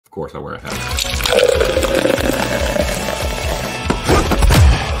Of course I wear a hat.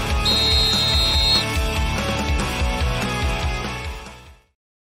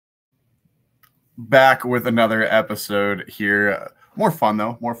 Back with another episode here. More fun,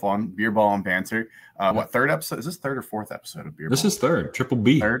 though. More fun. Beer Ball and Banter. What, third episode? Is this third or fourth episode of Beer Ball? This is third. Triple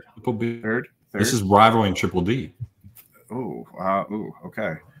B. Third? Triple B. Third? This is rivaling Triple D. Ooh,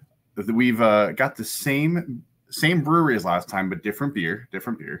 okay. We've got the same brewery as last time, but different beer. So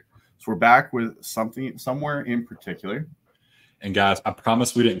we're back with something somewhere in particular. And guys, I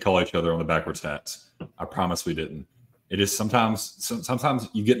promise we didn't call each other on the backwards hats. I promise we didn't. It is sometimes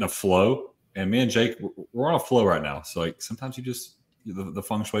you get in a flow. And me and Jake, we're on a flow right now. So like sometimes you just the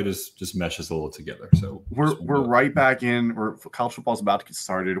feng shui just meshes a little together. So we're right back in. College football's about to get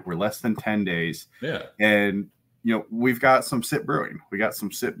started. We're less than 10 days. Yeah. And we've got some Sit Brewing. We got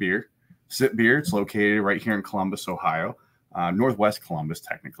some Sit Beer. Sit Beer. It's located right here in Columbus, Ohio, northwest Columbus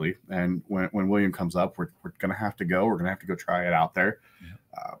technically. And when William comes up, we're gonna have to go. We're gonna have to go try it out there.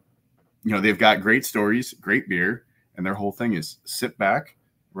 Yeah. They've got great stories, great beer, and their whole thing is sit back,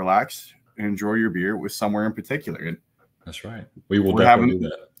 relax, and enjoy your beer with somewhere in particular. And that's right. We will definitely do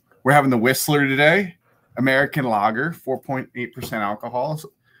that. We're having the Whistler today, American Lager, 4.8% alcohol.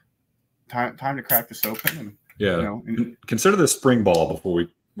 So time to crack this open. And, consider this spring ball before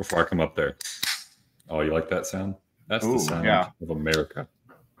I come up there. Oh, you like that sound? That's the sound of America.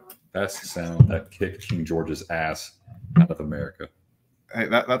 That's the sound that kicked King George's ass out of America. Hey,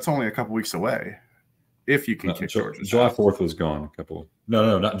 that's only a couple weeks away. If you can kick Georgia. July 4th was gone.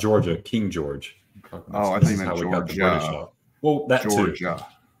 No, not Georgia. King George. Oh, I think you meant Georgia. Well, Georgia. Too.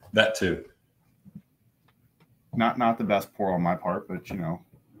 That too. Not the best pour on my part, but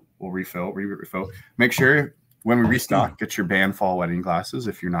we'll refill. Make sure when we restock, get your band fall wedding glasses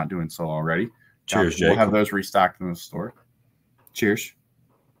if you're not doing so already. Cheers, Jake. We'll have those restocked in the store. Cheers.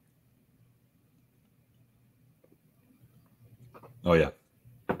 Oh yeah.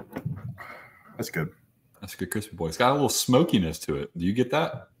 That's good. That's a good crispy boy. It's got a little smokiness to it. Do you get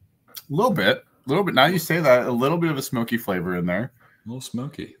that? A little bit. Now you say that, a little bit of a smoky flavor in there. A little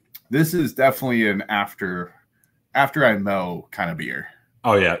smoky. This is definitely an after I mow kind of beer.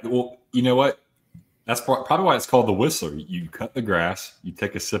 Oh yeah. Well, you know what? That's probably why it's called the Whistler. You cut the grass, you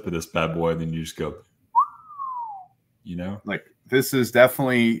take a sip of this bad boy, and then you just go. Like this is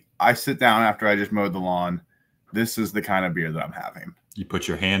definitely. I sit down after I just mowed the lawn. This is the kind of beer that I'm having. You put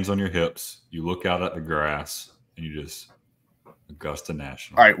your hands on your hips, you look out at the grass, and you just Augusta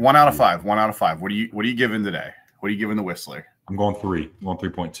National. All right, 1 out of 5. 1 out of 5. What are you giving today? What are you giving the Whistler? I'm going 3. I'm going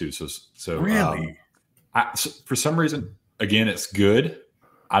 3.2. So really, for some reason, again, it's good.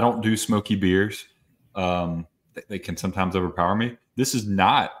 I don't do smoky beers. They can sometimes overpower me. This is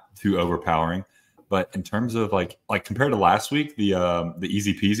not too overpowering, but in terms of like compared to last week, the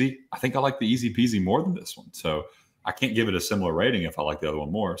Easy Peasy, I think I like the Easy Peasy more than this one. So I can't give it a similar rating if I like the other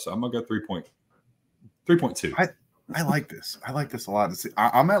one more. So I'm gonna go 3.2. I like this. I like this a lot.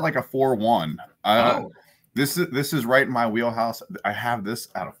 I'm at like a 4.1. This is right in my wheelhouse. I have this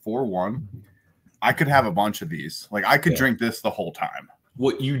at a 4.1. I could have a bunch of these. Like I could drink this the whole time.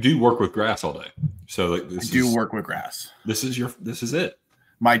 Well, you do work with grass all day, so like I do work with grass. This is it.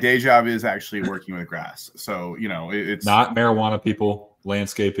 My day job is actually working with grass. So it's not marijuana. People,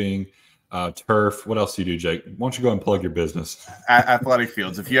 landscaping. Turf. What else do you do, Jake? Why don't you go and plug your business? Athletic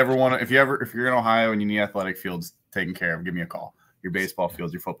fields. If you're in Ohio and you need athletic fields taken care of, give me a call. Your baseball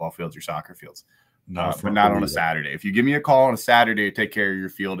fields, your football fields, your soccer fields. But not on a Saturday. If you give me a call on a Saturday to take care of your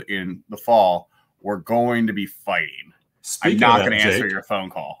field in the fall, we're going to be fighting. I'm not going to answer your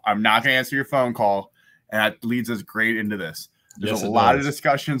phone call. I'm not going to answer your phone call. And that leads us great into this. There's a lot of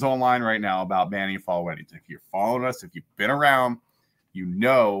discussions online right now about banning fall weddings. If you're following us, if you've been around, you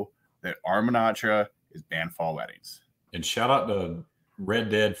know that Armanatra is banned fall weddings. And shout out to Red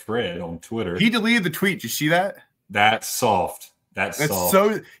Dead Fred on Twitter. He deleted the tweet. Did you see that? That's soft. That's soft.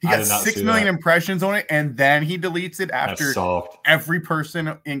 So he got 6 million impressions on it, and then he deletes it after every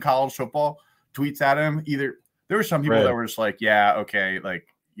person in college football tweets at him. Either there were some people that were just like, yeah, okay, like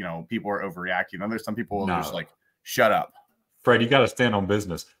people are overreacting. And there's some people that were just like, shut up. Fred, you got to stand on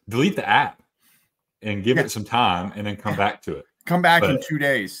business. Delete the app and give it some time, and then come back to it. Come back in 2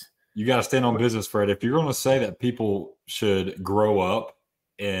 days. You got to stand on business, Fred. If you're going to say that people should grow up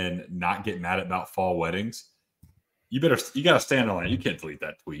and not get mad about fall weddings, you got to stand on it. You can't delete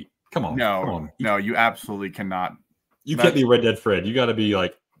that tweet. Come on. No, you absolutely cannot. You can't be Red Dead Fred. You got to be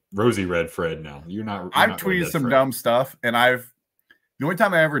like Rosy Red Fred now. You're not. I've tweeted some dumb stuff, and the only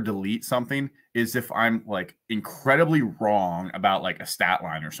time I ever delete something is if I'm like incredibly wrong about like a stat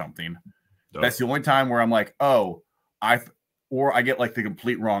line or something. That's the only time where I'm like, oh, or I get like the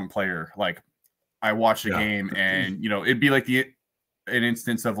complete wrong player. Like I watched a game and, it'd be like an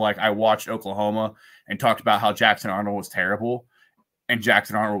instance of like I watched Oklahoma and talked about how Jackson Arnold was terrible, and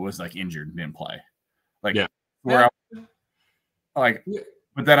Jackson Arnold was like injured and didn't play. Like,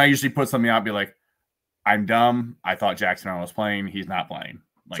 but then I usually put something out and be like, I'm dumb. I thought Jackson Arnold was playing. He's not playing.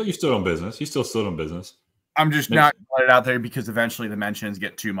 Like, so you stood on business. You still stood on business. I'm just not putting it out there because eventually the mentions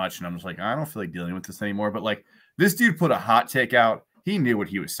get too much, and I'm just like, I don't feel like dealing with this anymore. But like, this dude put a hot take out. He knew what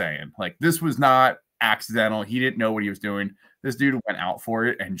he was saying. Like, this was not accidental. He didn't know what he was doing. This dude went out for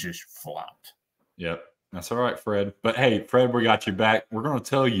it and just flopped. Yep. That's all right, Fred. But hey, Fred, we got you back. We're going to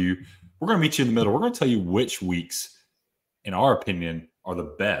tell you, we're going to meet you in the middle. We're going to tell you which weeks, in our opinion, are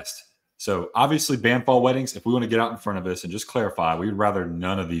the best. So obviously, Banfall weddings, if we want to get out in front of this and just clarify, we would rather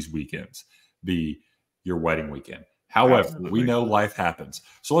none of these weekends be your wedding weekend. However, we know life happens.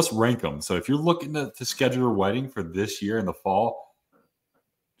 So let's rank them. So if you're looking to schedule a wedding for this year in the fall,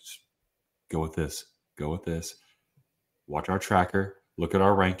 just go with this. Go with this. Watch our tracker. Look at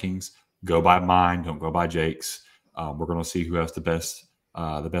our rankings. Go by mine. Don't go by Jake's. We're going to see who has the best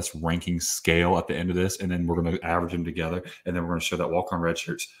ranking scale at the end of this, and then we're going to average them together, and then we're going to show that walk-on red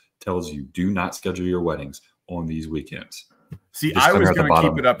shirts tells you do not schedule your weddings on these weekends. See, I was going to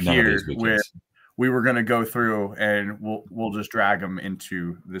keep it up here where we were going to go through and we'll just drag them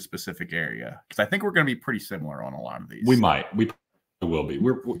into the specific area because I think we're going to be pretty similar on a lot of these. We will be.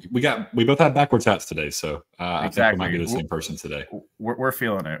 We both had backwards hats today, so I think we might be the same person today. We're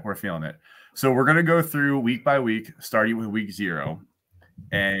feeling it. We're feeling it. So we're going to go through week by week, starting with week 0,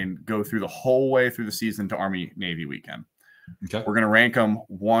 and go through the whole way through the season to Army Navy weekend. Okay. We're going to rank them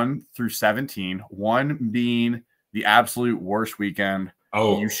 1 through 17. 1 being the absolute worst weekend.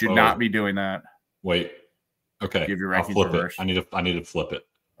 Oh, you should not be doing that. Wait. Okay. Give your rankings I'll flip reverse. it. I need to flip it.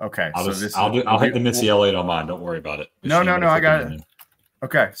 Okay. I'll hit the Missy Elliott on mine. Don't worry about it. No. I got it.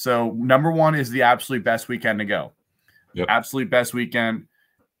 Okay. So number 1 is the absolute best weekend to go. Yep. Absolute best weekend.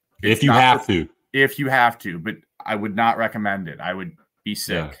 If you have to. If you have to, but I would not recommend it. I would be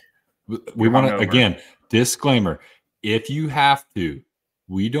sick. Yeah. We want to, again, disclaimer. If you have to,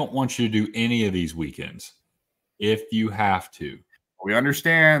 we don't want you to do any of these weekends. If you have to. We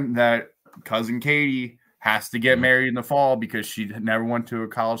understand that cousin Katie has to get married in the fall because she never went to a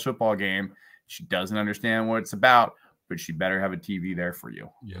college football game. She doesn't understand what it's about, but she better have a TV there for you.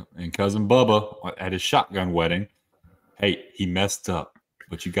 Yeah. And cousin Bubba at his shotgun wedding, hey, he messed up,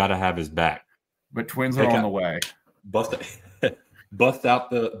 but you got to have his back. But twins are on the way. Bust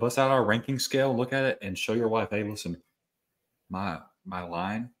out our ranking scale, look at it, and show your wife, hey, listen, my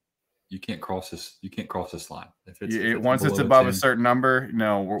line, you can't cross this. You can't cross this line. If it's once it's above a certain number,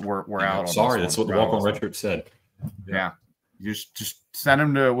 no, we're out. Sorry, that's what the walk on red shirt said. Yeah. Just send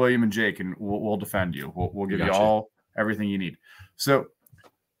them to William and Jake, and we'll defend you. We'll give you all everything you need. So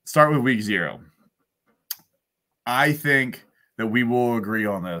start with week 0. I think that we will agree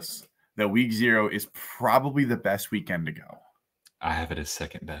on this. That week 0 is probably the best weekend to go. I have it as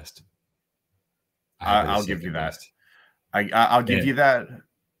second best. I'll give you that. I'll give you that.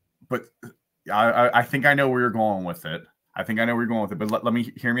 But I think I know where you're going with it. But let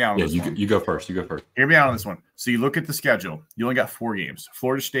me hear me out on this one. You go first. Hear me out on this one. So you look at the schedule. You only got 4 games.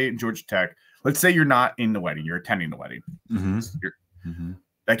 Florida State and Georgia Tech. Let's say you're not in the wedding. You're attending the wedding. Mm-hmm.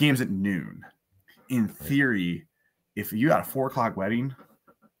 That game's at noon. In theory, if you got a 4 o'clock weddings,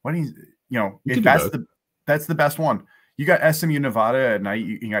 that's the best one. You got SMU Nevada at night.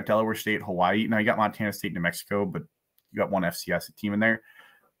 You got Delaware State, Hawaii. Now you got Montana State, New Mexico, but you got one FCS team in there.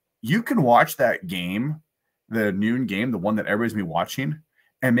 You can watch that game, the noon game, the one that everybody's been watching,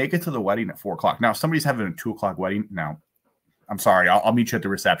 and make it to the wedding at 4 o'clock. Now, if somebody's having a 2 o'clock wedding, now, I'm sorry, I'll meet you at the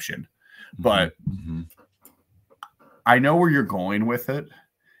reception. But I know where you're going with it,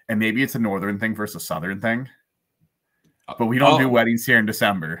 and maybe it's a northern thing versus a southern thing. But we don't do weddings here in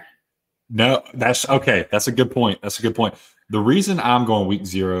December. No, that's okay. That's a good point. The reason I'm going week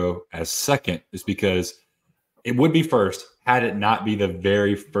 0 as second is because it would be first had it not be the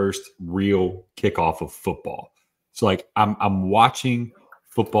very first real kickoff of football. So like I'm watching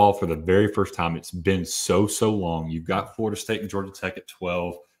football for the very first time. It's been so long. You've got Florida State and Georgia Tech at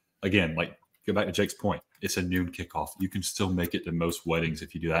 12. Again, like go back to Jake's point. It's a noon kickoff. You can still make it to most weddings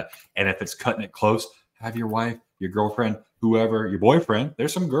if you do that. And if it's cutting it close, have your wife, your girlfriend, whoever, your boyfriend.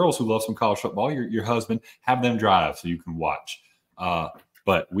 There's some girls who love some college football. Your husband, have them drive so you can watch.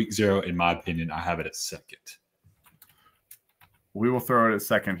 But week 0, in my opinion, I have it at second. We will throw it at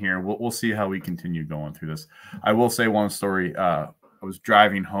second here. We'll see how we continue going through this. I will say one story. I was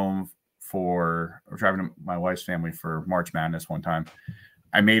driving driving my wife's family for March Madness one time.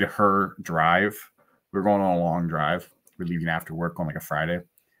 I made her drive. We were going on a long drive. we're leaving after work on like a Friday.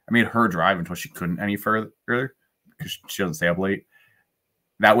 I made her drive until she couldn't any further because she doesn't stay up late.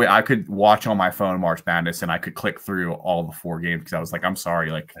 That way I could watch on my phone March Madness and I could click through all the 4 games because I was like, I'm sorry,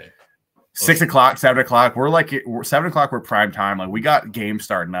 like 6 o'clock, 7 o'clock. We're 7 o'clock. We're prime time. Like we got games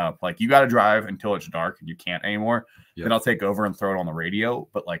starting up. Like you got to drive until it's dark and you can't anymore. Yep. Then I'll take over and throw it on the radio.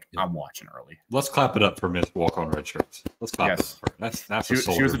 But like I'm watching early. Let's clap it up for Miss Walk on Red Shirts. Let's clap it up for her. That's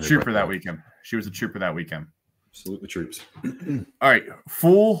she was a trooper that weekend. She was a trooper that weekend. Salute the troops. All right,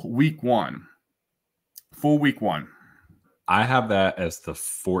 full week one. Full week one. I have that as the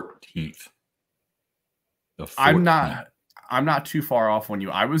 14th. I'm not too far off on you.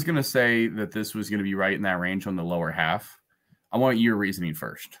 I was going to say that this was going to be right in that range on the lower half. I want your reasoning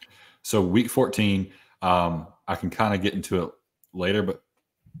first. So week 14, I can kind of get into it later, but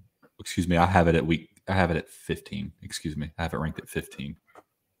excuse me, I have it at 15. Excuse me. I have it ranked at 15.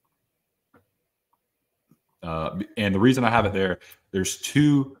 And the reason I have it there's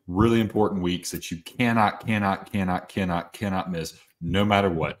 2 really important weeks that you cannot miss no matter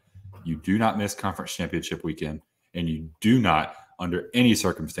what. You do not miss conference championship weekend, and you do not, under any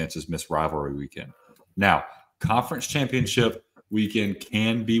circumstances, miss rivalry weekend. Now, conference championship weekend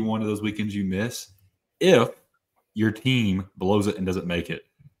can be one of those weekends you miss if your team blows it and doesn't make it.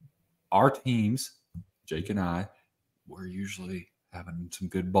 Our teams, Jake and I, we're usually having some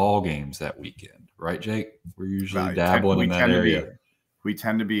good ball games that weekend, right, Jake? We're usually dabbling in that area. We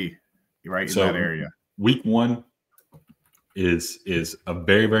tend to be right in that area. Week 1 is a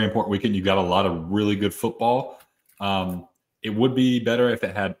very, very important weekend. You got a lot of really good football. It would be better if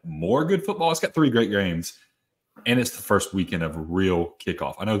it had more good football. It's got 3 great games, and it's the first weekend of real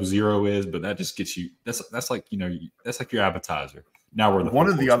kickoff. I know 0 is, but that just gets you. That's like that's like your appetizer. Now we're one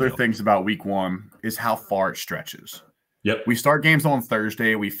of the other things about week 1 is how far it stretches. Yep. We start games on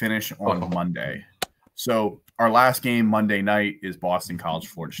Thursday. We finish on Monday. So our last game Monday night is Boston College,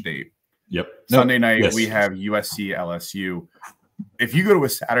 Florida State. Yep. Sunday night we have USC, LSU. If you go to a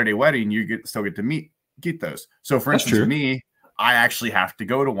Saturday wedding, you still get to get those. So for instance, me, I actually have to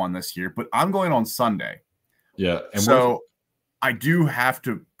go to one this year, but I'm going on Sunday. Yeah. And so I do have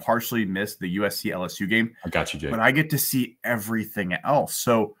to partially miss the USC LSU game. I got you, Jake. But I get to see everything else.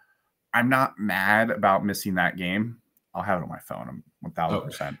 So I'm not mad about missing that game. I'll have it on my phone. I'm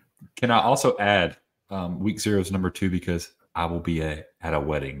 1,000%. Can I also add week 0 is number 2 because I will be at a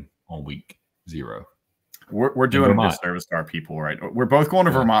wedding on week 0. We're doing a disservice to our people, right? We're both going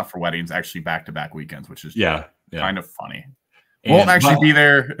to Vermont for weddings, actually back-to-back weekends, which is kind of funny. Won't actually be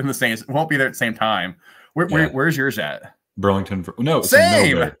there in the same. Won't be there at the same time. Where's yours at? Burlington. No, it's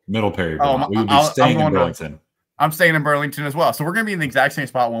same. Middle Perry. We will be staying in Burlington. I'm staying in Burlington as well. So we're going to be in the exact same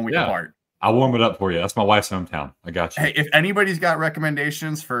spot 1 week apart. I'll warm it up for you. That's my wife's hometown. I got you. Hey, if anybody's got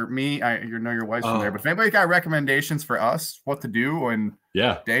recommendations for me, you know your wife's from there, but if anybody's got recommendations for us, what to do and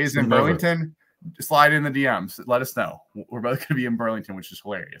days in Burlington, slide in the DMs. Let us know. We're both going to be in Burlington, which is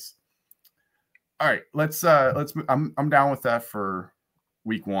hilarious. All right, let's. I'm down with that for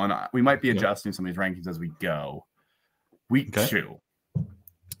week 1. We might be adjusting some of these rankings as we go. Week 2.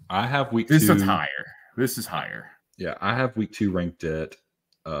 I have week 2. This is higher. This is higher. Yeah, I have week 2 ranked at.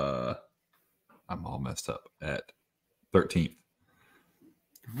 I'm all messed up at 13th.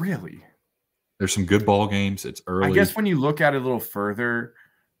 Really? There's some good ball games. It's early. I guess when you look at it a little further,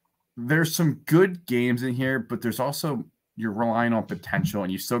 there's some good games in here, but there's also you're relying on potential,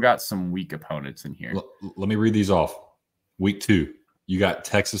 and you still got some weak opponents in here. Let me read these off. Week 2, you got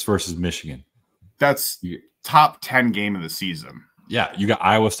Texas versus Michigan. That's top 10 game of the season. Yeah, you got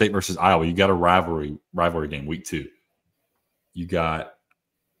Iowa State versus Iowa. You got a rivalry game, week 2. You got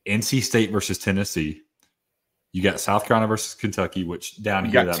NC State versus Tennessee. You got South Carolina versus Kentucky, which down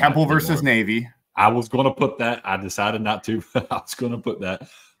you here. You got Temple versus Navy. I was going to put that. I decided not to. I was going to put that.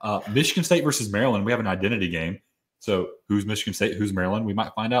 Michigan State versus Maryland. We have an identity game. So who's Michigan State? Who's Maryland? We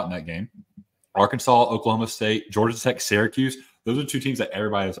might find out in that game. Arkansas, Oklahoma State, Georgia Tech, Syracuse. Those are 2 teams that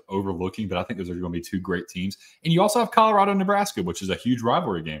everybody is overlooking, but I think those are going to be 2 great teams. And you also have Colorado, Nebraska, which is a huge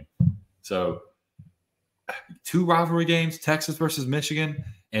rivalry game. So 2 rivalry games, Texas versus Michigan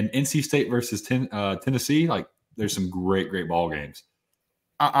and NC State versus Tennessee. Like, there's some great ball games.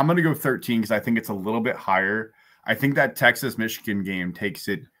 I'm going to go 13 because I think it's a little bit higher. I think that Texas-Michigan game takes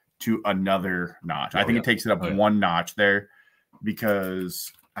it to another notch. I think it takes it up 1 notch there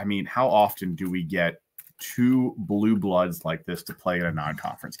because, I mean, how often do we get 2 blue bloods like this to play in a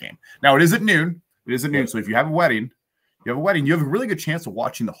non-conference game? Now, it is at noon. So if you have a wedding, you have a really good chance of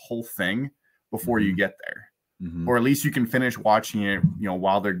watching the whole thing before you get there. Or at least you can finish watching it,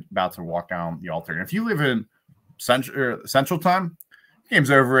 while they're about to walk down the altar. And if you live in Central Time, you Game's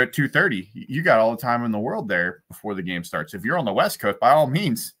over at 2:30. You got all the time in the world there before the game starts. If you're on the West Coast, by all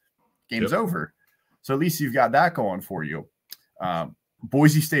means, game's over. So at least you've got that going for you.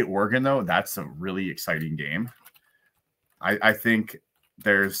 Boise State, Oregon, though, that's a really exciting game. I think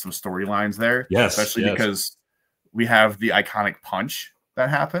there's some storylines there. Yes. Especially because we have the iconic punch that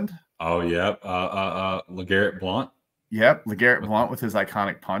happened. Oh, yeah. LeGarrette Blount. Yep. LeGarrette Blount with his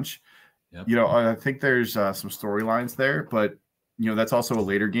iconic punch. Yep. You know, I think there's some storylines there, but, you know, that's also a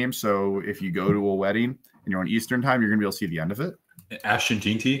later game. So if you go to a wedding and you're on Eastern time, you're going to be able to see the end of it. Ashton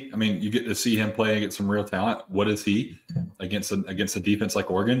Jeanty, I mean, you get to see him play against some real talent. What is he against a defense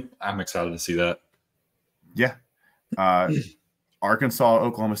like Oregon? I'm excited to see that. Yeah. Arkansas,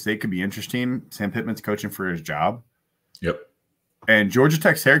 Oklahoma State could be interesting. Sam Pittman's coaching for his job. Yep. And Georgia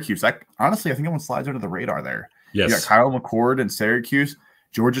Tech, Syracuse. Honestly, I think that one slides under the radar there. Yes. You got Kyle McCord and Syracuse.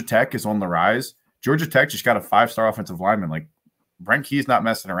 Georgia Tech is on the rise. Georgia Tech just got a 5-star offensive lineman. Like Brent Key's not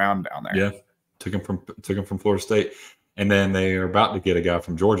messing around down there. Yeah. Took him from Florida State. And then they are about to get a guy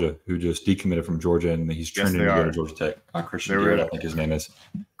from Georgia who just decommitted from Georgia, and he's trending to go to Georgia Tech. Christian Garrett, I think his name is.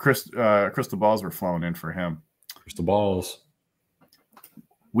 Crystal balls were flowing in for him. Crystal balls.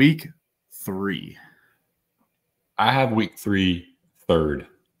 Week 3. I have week 3 third.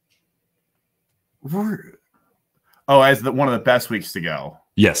 As one of the best weeks to go.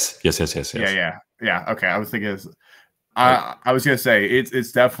 Yes. Yeah. Okay. I was thinking. I was gonna say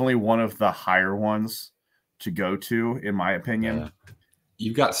it's definitely one of the higher ones to go to, in my opinion. Yeah.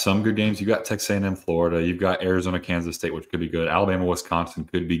 You've got some good games. You've got Texas A&M, Florida. You've got Arizona, Kansas State, which could be good. Alabama, Wisconsin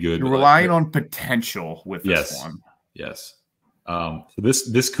could be good. You're relying on potential with this one. Yes. So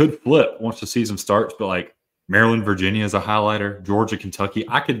this could flip once the season starts, but like Maryland, Virginia is a highlighter. Georgia, Kentucky.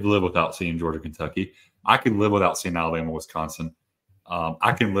 I could live without seeing Georgia, Kentucky. I could live without seeing Alabama, Wisconsin.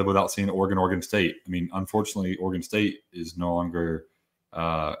 I can live without seeing Oregon State. I mean, unfortunately, Oregon State is no longer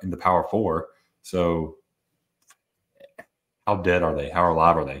in the Power 4. So how dead are they? How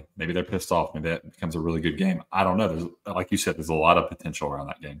alive are they? Maybe they're pissed off. Maybe that becomes a really good game. I don't know. There's, like you said, there's a lot of potential around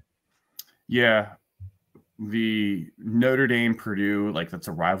that game. Yeah. The Notre Dame, Purdue, like that's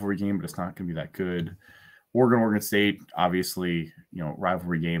a rivalry game, but it's not going to be that good. Oregon State, obviously,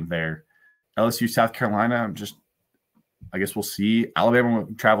 rivalry game there. LSU, South Carolina, I guess we'll see. Alabama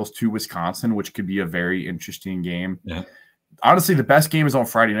travels to Wisconsin, which could be a very interesting game. Yeah. Honestly, the best game is on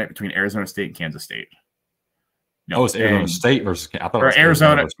Friday night between Arizona State and Kansas State. It's Arizona State versus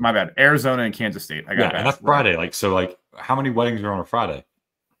Arizona. My bad. Arizona and Kansas State. I got and that's Friday. How many weddings are on a Friday?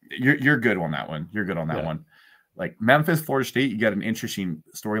 You're good on that one. You're good on that one. Like Memphis, Florida State, you got an interesting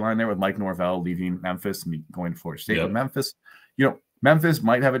storyline there with Mike Norvell leaving Memphis and going to Florida State. But Memphis, Memphis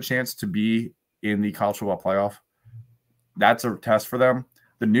might have a chance to be in the college football playoff. That's a test for them.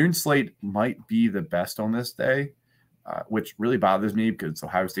 The noon slate might be the best on this day, which really bothers me because it's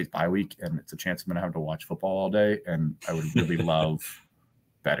Ohio State's bye week and it's a chance I'm going to have to watch football all day. And I would really love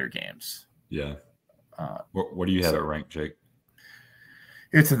better games. Yeah. What do you have it ranked, Jake?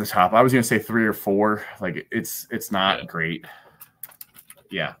 It's at the top. I was going to say 3 or 4. Like it's not great.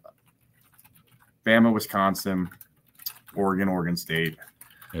 Yeah. Bama, Wisconsin, Oregon State,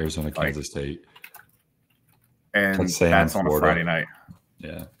 Arizona, Kansas State. And that's on Florida. A Friday night.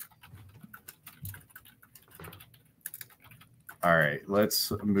 Yeah. All right.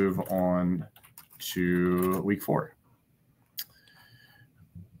 Let's move on to week 4.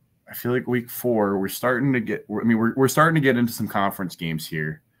 I feel like week 4, we're starting to get into some conference games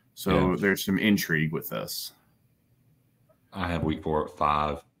here. So there's some intrigue with this. I have week 4 at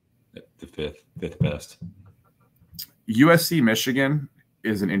 5, at the fifth best. USC, Michigan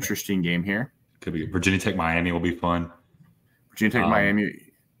is an interesting game here. Could be Virginia Tech, Miami will be fun. Virginia Tech, Miami.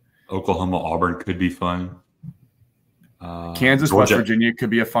 Oklahoma, Auburn could be fun. Kansas, Georgia. West Virginia could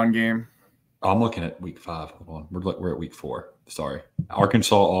be a fun game. I'm looking at week 5. Hold on. We're at week 4. Sorry.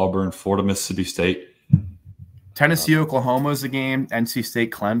 Arkansas, Auburn, Florida, Mississippi State. Tennessee, Oklahoma is a game. NC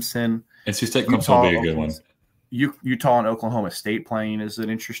State, Clemson. NC State, Clemson will be a good one. Utah and Oklahoma State playing is an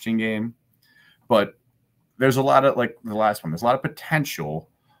interesting game. But there's a lot of, like the last one, there's a lot of potential.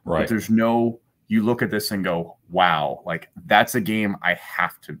 Right. But there's no, you look at this and go, wow, like that's a game I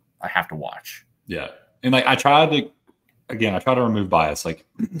have to watch. Yeah. And like I try to remove bias. Like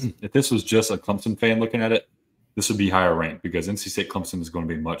if this was just a Clemson fan looking at it, this would be higher ranked because NC State Clemson is going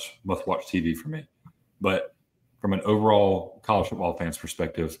to be must watch TV for me. But from an overall college football fan's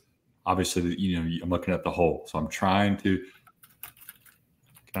perspective, obviously, I'm looking at the whole. So I'm trying to,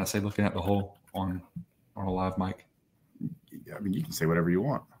 can I say looking at the whole on a live mic? I mean, you can say whatever you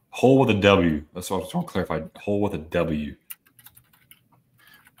want. Whole with a W. That's what I was trying to clarify. Whole with a W.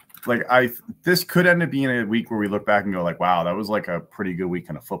 This could end up being a week where we look back and go like, wow, that was like a pretty good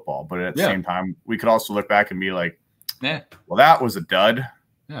weekend of football. But at the same time, we could also look back and be like, well, that was a dud.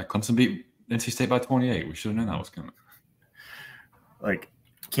 Yeah, Clemson beat NC State by 28. We should have known that was coming. Like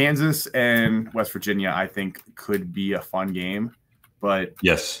Kansas and West Virginia, I think could be a fun game. But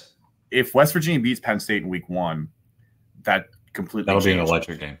yes, if West Virginia beats Penn State in week 1, that completely that'll be an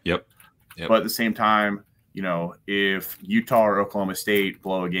electric game. Yep. But at the same time, if Utah or Oklahoma State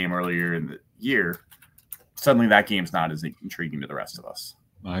blow a game earlier in the year, suddenly that game's not as intriguing to the rest of us.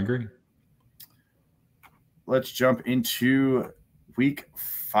 I agree. Let's jump into week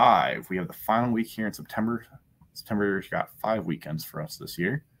 5. We have the final week here in September. September's got 5 weekends for us this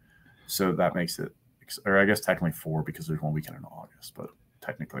year. So that makes it, or I guess technically 4 because there's 1 weekend in August, but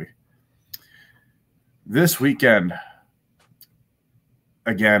technically. This weekend,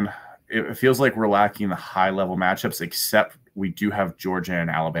 again, it feels like we're lacking the high-level matchups, except we do have Georgia and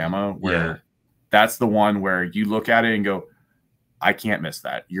Alabama, where that's the one where you look at it and go, I can't miss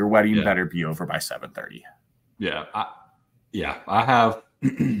that. Your wedding better be over by 7:30. Yeah. I have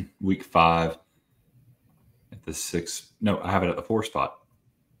week 5 at the 6. No, I have it at the 4 spot.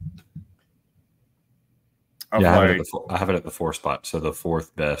 I have it at the 4 spot, so the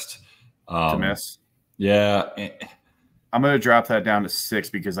 4th best. To miss? Yeah. I'm going to drop that down to 6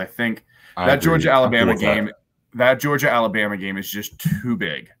 because I think that Georgia-Alabama game is just too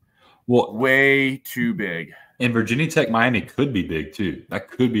big. Well, way too big. And Virginia Tech Miami could be big too. That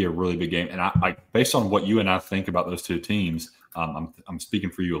could be a really big game. And I based on what you and I think about those two teams, I'm speaking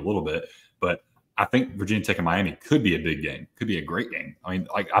for you a little bit, but I think Virginia Tech and Miami could be a big game. Could be a great game. I mean,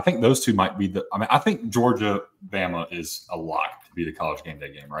 I think those two might be I think Georgia Bama is a lock to be the college game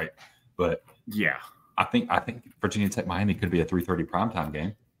day game, right? But yeah. I think Virginia Tech Miami could be a 3:30 primetime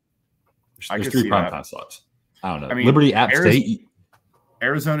game. There's 3 primetime slots. I don't know. I mean, Liberty App State.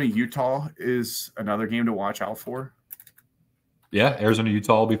 Arizona Utah is another game to watch out for. Yeah, Arizona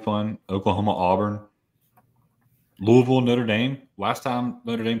Utah will be fun. Oklahoma Auburn. Louisville Notre Dame. Last time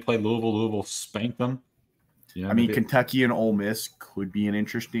Notre Dame played Louisville spanked them. Kentucky and Ole Miss could be an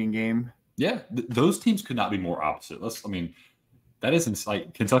interesting game. Yeah, those teams could not be more opposite. That isn't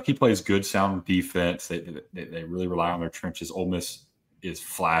like Kentucky plays good, sound defense. They really rely on their trenches. Ole Miss is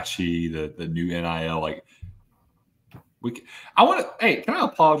flashy. The new NIL Hey, can I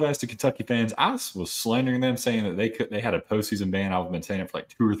apologize to Kentucky fans? I was slandering them, saying that they had a postseason ban. I've been saying it for like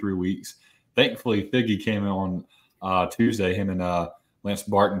 2 or 3 weeks. Thankfully, Figgy came on Tuesday. Him and Lance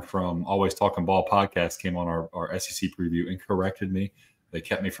Barton from Always Talking Ball podcast came on our SEC preview and corrected me. They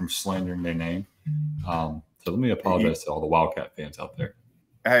kept me from slandering their name. So let me apologize to all the Wildcat fans out there.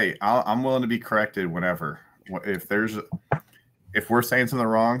 Hey, I'm willing to be corrected whenever. If we're saying something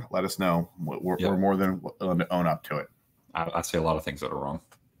wrong, let us know. We're more than willing to own up to it. I say a lot of things that are wrong.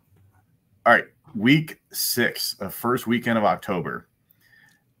 All right, week 6, the first weekend of October.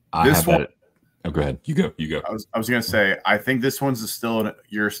 Go ahead. You go. I was going to say, I think this one's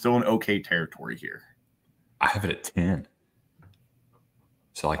you're still in okay territory here. I have it at 10.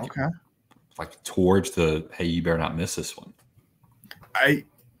 So like towards the, hey, you better not miss this one. I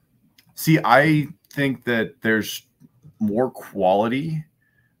think that there's more quality,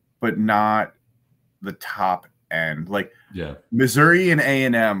 but not the top end. Missouri and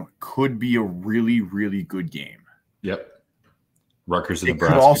A&M could be a really, really good game. Yep. Rutgers and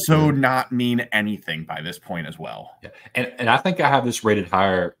Nebraska could also not mean anything by this point as well. Yeah. And I think I have this rated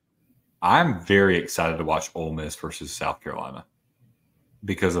higher. I'm very excited to watch Ole Miss versus South Carolina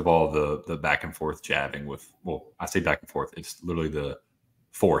because of all the back and forth jabbing I say back and forth. It's literally the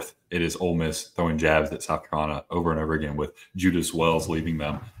 4th. It is Ole Miss throwing jabs at South Carolina over and over again with Judas Wells leaving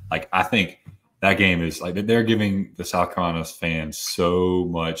them. I think that game is they're giving the South Carolina fans so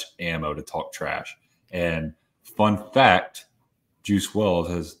much ammo to talk trash. And fun fact, Juice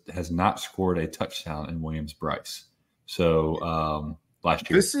Wells has not scored a touchdown in Williams-Brice. So last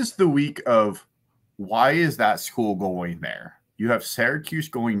year. This is the week of why is that school going there? You have Syracuse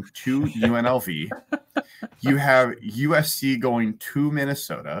going to UNLV. You have USC going to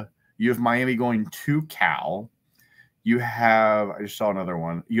Minnesota. You have Miami going to Cal. You have, I just saw another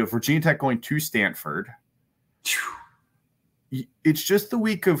one. You have Virginia Tech going to Stanford. It's just the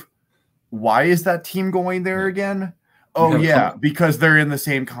week of why is that team going there again? Oh, yeah, because they're in the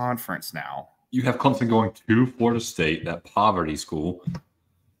same conference now. You have Clemson going to Florida State, that poverty school.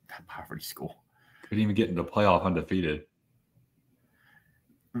 Couldn't even get into the playoff undefeated.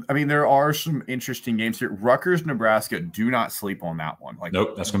 I mean, there are some interesting games here. Rutgers, Nebraska, do not sleep on that one.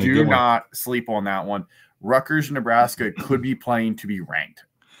 Nope, that's going to be a good one. Do not sleep on that one. Rutgers, Nebraska could be playing to be ranked.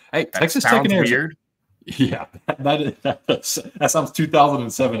 Hey, Texas Tech and Arizona. Weird. Yeah, that sounds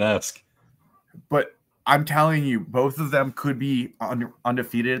 2007-esque. But I'm telling you, both of them could be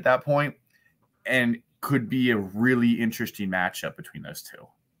undefeated at that point, and could be a really interesting matchup between those two.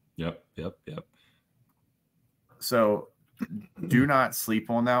 Yep. So do not sleep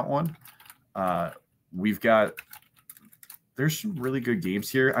on that one. There's some really good games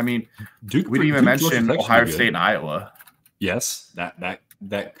here. I mean, we didn't even mention Ohio State and Iowa. Yes,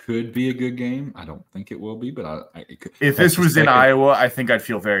 that could be a good game. I don't think it will be, but it could. If this was in Iowa, I think I'd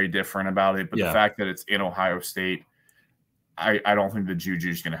feel very different about it. But the fact that it's in Ohio State, I don't think the juju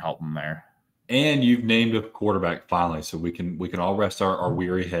is going to help them there. And you've named a quarterback finally, so we can all rest our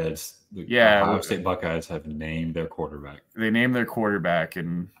weary heads. The Ohio State Buckeyes have named their quarterback. They named their quarterback,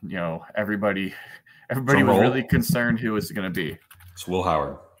 and everybody was really concerned who it's going to be. It's Will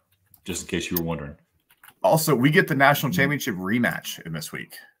Howard, just in case you were wondering. Also, we get the national championship rematch in this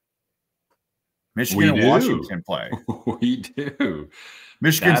week. Michigan and Washington play. We do.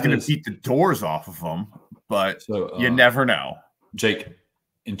 Michigan's going to beat the doors off of them, but you never know. Jake,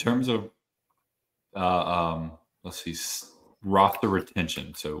 in terms of let's see, roster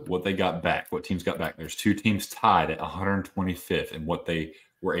retention. So what they got back, what teams got back. There's two teams tied at 125th in what they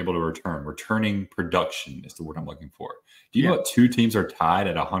were able to return. Returning production is the word I'm looking for. Do you know what two teams are tied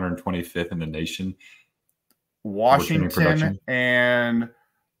at 125th in the nation? Washington and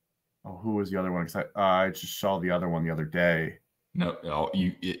who was the other one? Because I just saw the other one the other day. No,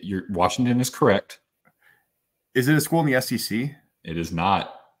 your Washington is correct. Is it a school in the SEC? It is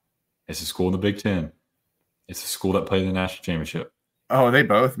not. It's a school in the Big Ten. It's a school that played in the national championship. Oh, are they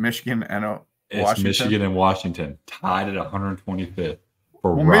both Michigan and Washington? It's Michigan and Washington tied at 125th.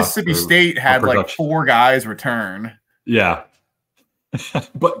 Mississippi State had like 4 guys return. Yeah.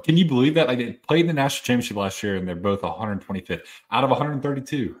 But can you believe that? Like, they played in the national championship last year, and they're both 125th out of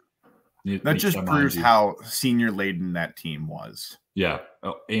 132. That just proves how senior laden that team was. Yeah.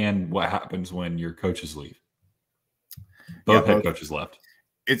 Oh, and what happens when your coaches leave? Both head coaches left.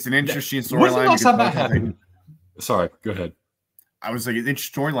 It's an interesting storyline. Sorry, go ahead. I was like, it's an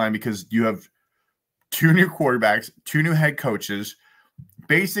interesting storyline because you have 2 new quarterbacks, 2 new head coaches,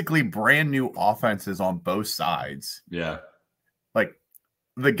 basically brand new offenses on both sides. Yeah. Like,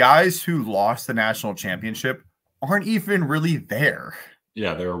 the guys who lost the national championship aren't even really there.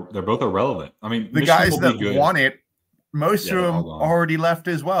 Yeah, they're both irrelevant. I mean, the guys that won it, most of them already left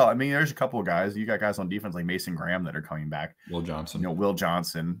as well. I mean, there's a couple of guys. You got guys on defense like Mason Graham that are coming back. Will Johnson.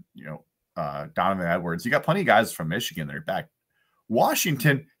 Donovan Edwards. You got plenty of guys from Michigan that are back.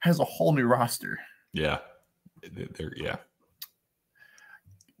 Washington has a whole new roster. Yeah.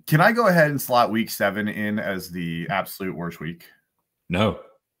 Can I go ahead and slot week 7 in as the absolute worst week? No.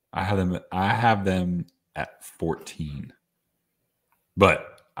 I have them at 14.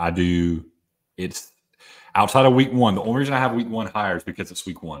 But I do. It's outside of week 1. The only reason I have week 1 higher is because it's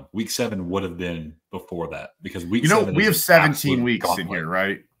week 1. Week 7 would have been before that because week 7. We have 17 weeks in here,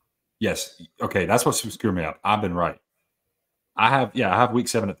 right? Yes. Okay, that's what's screwing me up. I've been right. I have week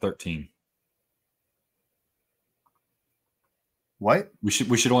 7 at 13. What? We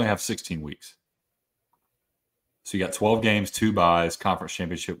should only have 16 weeks. So you got 12 games, 2 byes, conference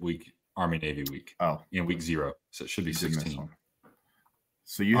championship week, Army Navy week. Oh, in week 0. So it should be 16.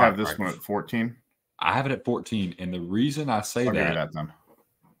 So you have this one at 14? I have it at 14. And the reason I say that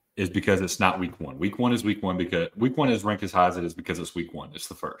is because it's not week 1. Week 1 is week 1 because week 1 is ranked as high as it is because it's week 1. It's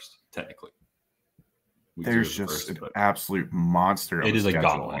the first, technically. There's just an absolute monster. It is a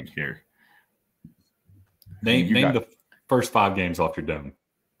gauntlet here. Name the first 5 games off your dome.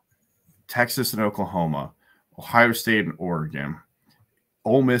 Texas and Oklahoma, Ohio State and Oregon,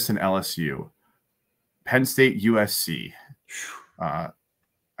 Ole Miss and LSU, Penn State, USC.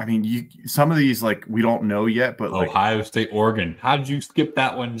 I mean, some of these we don't know yet, but Ohio State, Oregon. How did you skip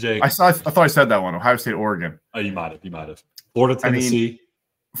that one, Jake? I thought I said that one. Ohio State, Oregon. Oh, you might have. Florida, Tennessee.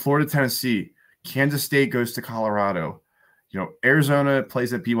 Florida, Tennessee. Kansas State goes to Colorado. Arizona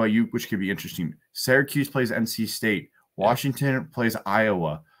plays at BYU, which could be interesting. Syracuse plays NC State. Washington plays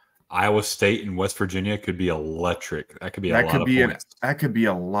Iowa. Iowa State and West Virginia could be electric. That could be a lot of points. That could be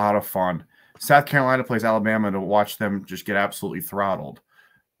a lot of fun. South Carolina plays Alabama to watch them just get absolutely throttled.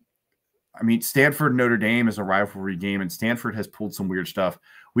 I mean, Stanford Notre Dame is a rivalry game, and Stanford has pulled some weird stuff.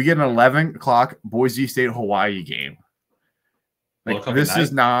 We get an 11 o'clock Boise State Hawaii game. This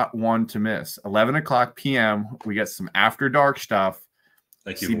is not one to miss. 11 o'clock p.m. We get some after dark stuff.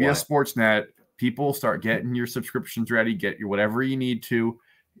 CBS Sportsnet. People start getting your subscriptions ready. Get your whatever you need to.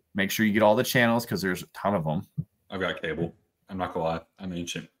 Make sure you get all the channels because there's a ton of them. I've got cable. I'm not gonna lie. I'm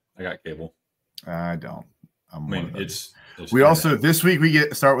ancient. I got cable. I don't. It's we also this week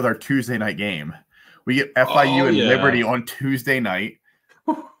we start with our Tuesday night game. We get FIU and Liberty on Tuesday night.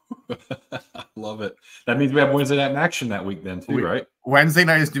 I love it. That means we have Wednesday night action that week then too, right? Wednesday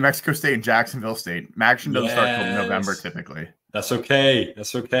night is New Mexico State and Jacksonville State. Action doesn't start till November typically. That's okay.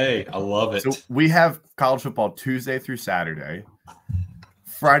 That's okay. I love it. So we have college football Tuesday through Saturday.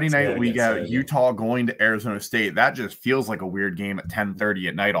 Friday night we got Utah going to Arizona State. That just feels like a weird game at 10:30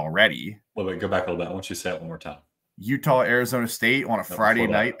 at night already. Well, wait, go back a little bit. I want you to say it one more time. Utah, Arizona State on a Friday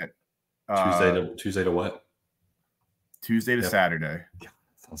night. Tuesday to what? Tuesday to Saturday. Yeah,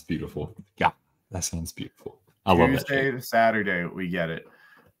 sounds beautiful. Yeah, that sounds beautiful. I love it. Tuesday to Saturday, we get it.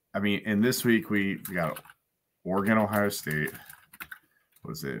 I mean, in this week we got Oregon, Ohio State. What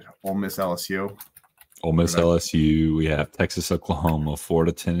was it? Ole Miss, LSU. Ole Miss, LSU. We have Texas, Oklahoma,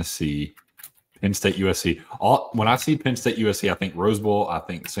 Florida, Tennessee, Penn State, USC. When I see Penn State, USC, I think Rose Bowl. I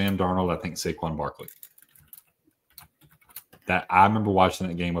think Sam Darnold. I think Saquon Barkley. That I remember watching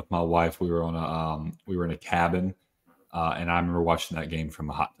that game with my wife. We were in a cabin, and I remember watching that game from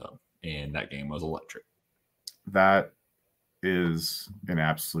a hot tub, and that game was electric. That is an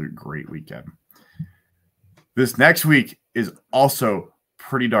absolute great weekend. This next week is also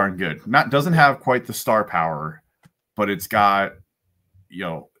pretty darn good. Doesn't have quite the star power, but it's got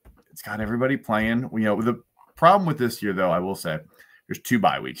everybody playing. The problem with this year, though, I will say, there's 2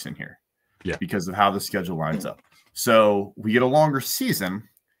 bye weeks in here, because of how the schedule lines up. So we get a longer season,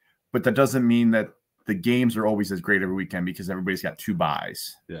 but that doesn't mean that the games are always as great every weekend because everybody's got 2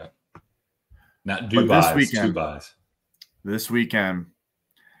 byes. Yeah. Not do buys, 2 byes. This weekend,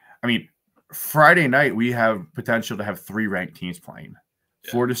 I mean, Friday night, we have potential to have 3 ranked teams playing.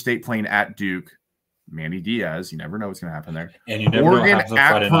 Yeah. Florida State playing at Duke. Manny Diaz. You never know what's going to happen there. And you never Oregon know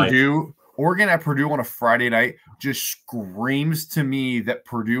at Purdue. Night. Oregon at Purdue on a Friday night just screams to me that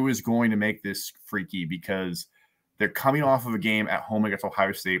Purdue is going to make this freaky because they're coming off of a game at home against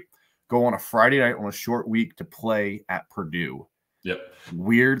Ohio State, go on a Friday night on a short week to play at Purdue. Yep.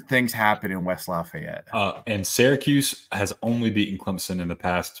 Weird things happen in West Lafayette. And Syracuse has only beaten Clemson in the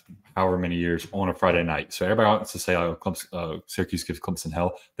past however many years on a Friday night. So everybody wants to say Syracuse gives Clemson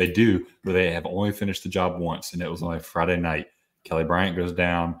hell. They do, but they have only finished the job once, and it was on a Friday night. Kelly Bryant goes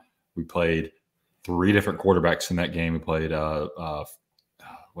down. We played 3 different quarterbacks in that game. We played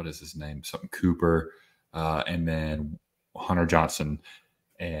what is his name? Something Cooper, and then Hunter Johnson.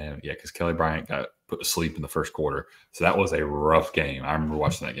 And because Kelly Bryant got put to sleep in the first quarter. So that was a rough game. I remember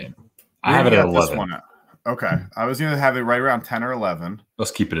watching that game. I have it at 11. Okay. I was going to have it right around 10 or 11.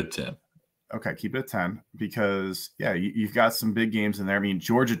 Let's keep it at 10. Okay. Keep it at 10 because, you've got some big games in there. I mean,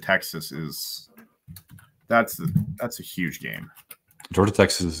 Georgia, Texas that's a huge game. Georgia,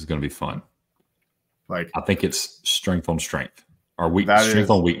 Texas is going to be fun. I think it's strength on strength or strength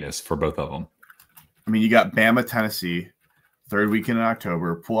on weakness for both of them. I mean, you got Bama, Tennessee, 3rd weekend in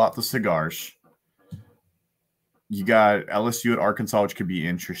October. Pull out the cigars. You got LSU at Arkansas, which could be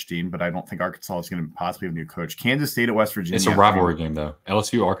interesting, but I don't think Arkansas is going to possibly have a new coach. Kansas State at West Virginia. It's a rivalry game, though.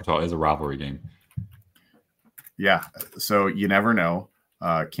 LSU Arkansas is a rivalry game. Yeah, so you never know.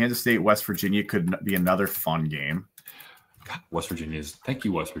 Kansas State, West Virginia could be another fun game. God, West Virginia is. Thank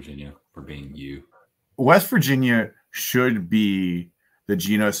you, West Virginia, for being you. West Virginia should be the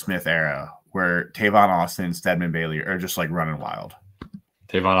Geno Smith era, where Tavon Austin and Stedman Bailey are just running wild.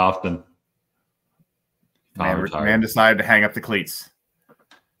 Tavon Austin. Man decided to hang up the cleats.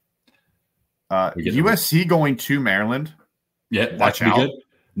 USC going to Maryland. Yeah, that should be good.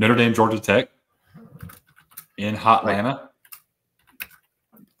 Notre Dame, Georgia Tech in Hotlanta.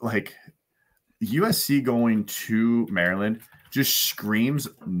 USC going to Maryland just screams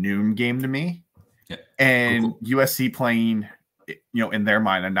noon game to me. Yeah. And USC playing, in their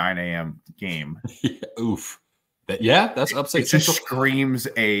mind, a 9 a.m. game. Oof. That's upset. It just screams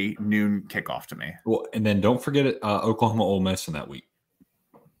a noon kickoff to me. Well, and then don't forget it, Oklahoma Ole Miss in that week.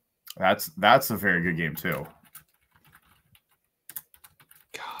 That's a very good game too.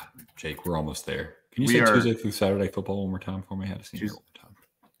 God, Jake, we're almost there. Can you say Tuesday through Saturday football one more time for me? I had to see it one more time.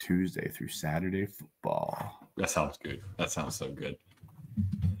 Tuesday through Saturday football. That sounds good. That sounds so good.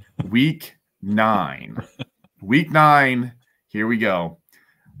 Week 9. Week 9. Here we go.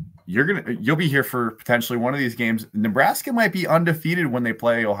 You'll be here for potentially one of these games. Nebraska might be undefeated when they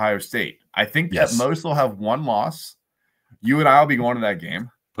play Ohio State. I think at most they'll have 1 loss. You and I will be going to that game.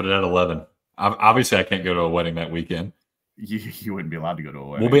 Put it at 11. Obviously, I can't go to a wedding that weekend. You wouldn't be allowed to go to a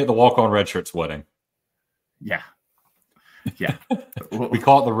wedding. We'll be at the Walk-On Red Shirts wedding. Yeah. We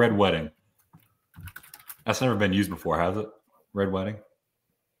call it the Red Wedding. That's never been used before, has it? Red Wedding?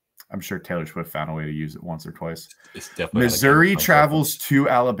 I'm sure Taylor Swift found a way to use it once or twice. It's definitely Missouri travels to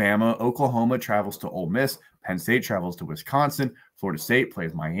Alabama. Oklahoma travels to Ole Miss. Penn State travels to Wisconsin. Florida State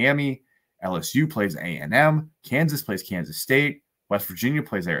plays Miami. LSU plays A&M. Kansas plays Kansas State. West Virginia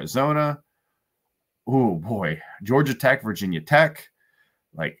plays Arizona. Oh, boy. Georgia Tech, Virginia Tech.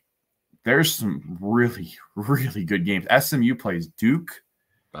 Like, there's some really, really good games. SMU plays Duke.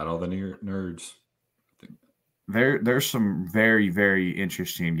 Battle of the nerds. There's some very, very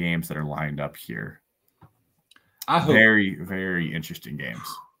interesting games that are lined up here. I hope. Very, very interesting games.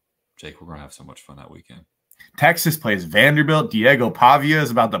 Jake, we're going to have so much fun that weekend. Texas plays Vanderbilt. Diego Pavia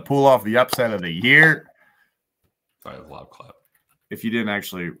is about to pull off the upset of the year. Sorry, a loud clap. If you didn't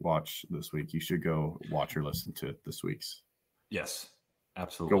actually watch this week, you should go watch or listen to this week's. Yes,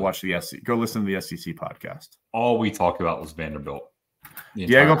 absolutely. Go watch Go listen to the SEC podcast. All we talked about was Vanderbilt.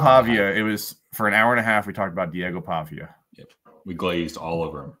 Diego Pavia. It was for an hour and a half. We talked about Diego Pavia. Yep, we glazed all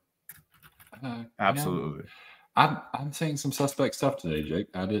over him. Absolutely. I'm saying some suspect stuff today, Jake.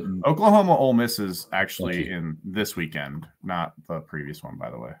 I didn't. Oklahoma Ole Miss is actually in this weekend, not the previous one,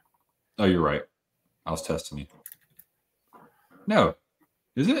 by the way. Oh, you're right. I was testing you. No,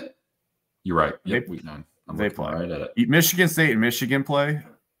 is it? You're right. Yep, week 9. They play. Right at it. Michigan State and Michigan play,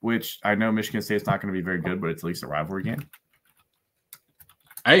 which I know Michigan State's not going to be very good, but it's at least a rivalry game.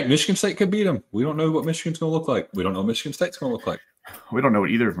 Hey, Michigan State could beat them. We don't know what Michigan's going to look like. We don't know what Michigan State's going to look like. We don't know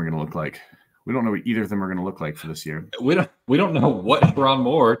what either of them are going to look like. We don't know what either of them are going to look like for this year. We don't know what Ron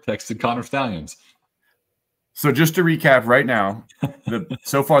Moore texted Connor Stallions. So just to recap right now,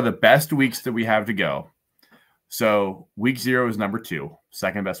 so far the best weeks that we have to go. So week 0 is number 2,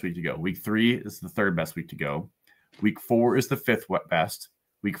 second best week to go. Week 3 is the third best week to go. Week 4 is the 5th best.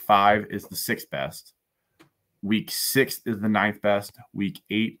 Week 5 is the 6th best. Week 6 is the 9th best. Week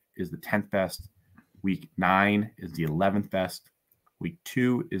 8 is the 10th best. Week 9 is the 11th best. Week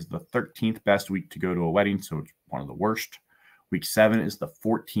 2 is the 13th best week to go to a wedding, so it's one of the worst. Week 7 is the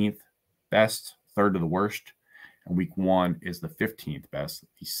 14th best, third to the worst. And week 1 is the 15th best,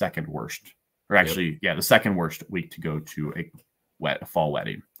 the second worst. Or actually, the second worst week to go to a fall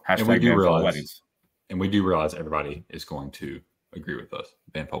wedding. And we do realize, weddings. And we do realize everybody is going to agree with us.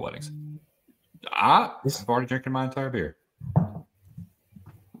 Ban fall weddings. I've already drinking my entire beer.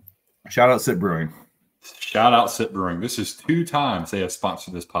 Shout out Sip Brewing. Shout out Sip Brewing. This is 2 times they have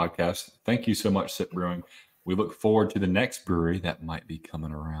sponsored this podcast. Thank you so much, Sip Brewing. We look forward to the next brewery that might be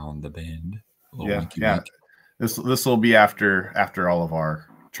coming around the bend. Yeah. This will be after all of our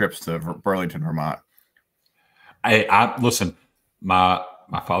trips to Burlington, Vermont. I listen. My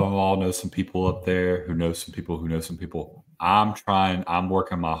father-in-law knows some people up there who knows some people who know some people. I'm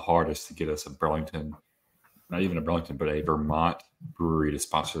working my hardest to get us a Burlington, not even a Burlington, but a Vermont brewery to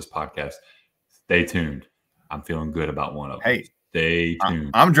sponsor this podcast. Stay tuned. I'm feeling good about one of them. Hey, stay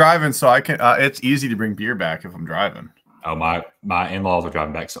tuned. I'm driving, so I can. It's easy to bring beer back if I'm driving. Oh, my in-laws are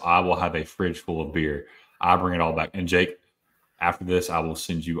driving back, so I will have a fridge full of beer. I bring it all back. And Jake, after this, I will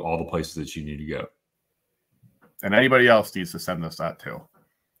send you all the places that you need to go. And anybody else needs to send us that too.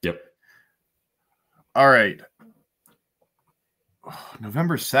 Yep. All right.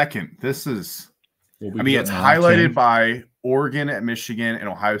 November 2nd. This is. It's highlighted by Oregon at Michigan and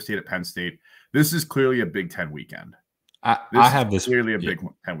Ohio State at Penn State. This is clearly a Big Ten weekend. I have this clearly a Big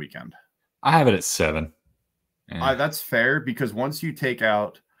Ten weekend. I have it at 7. That's fair because once you take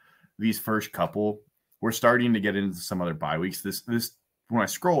out these first couple, we're starting to get into some other bye weeks. This when I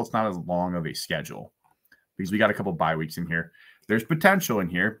scroll, it's not as long of a schedule because we got a couple bye weeks in here. There's potential in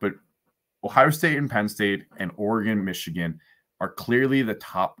here, but Ohio State and Penn State and Oregon, Michigan are clearly the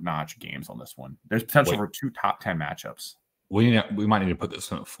top-notch games on this one. There's potential for 2 top 10 matchups. We might need to put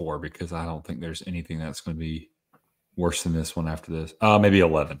this one at 4 because I don't think there's anything that's going to be worse than this one after this. Maybe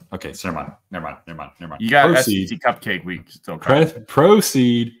 11. Okay, so never mind. You got SEC Cupcake Week still coming.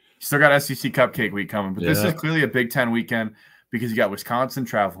 Proceed. You still got SEC Cupcake Week coming, but this is clearly a Big Ten weekend because you got Wisconsin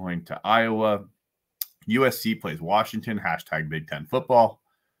traveling to Iowa. USC plays Washington, #Big Ten football.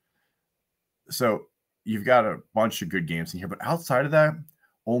 So you've got a bunch of good games in here, but outside of that,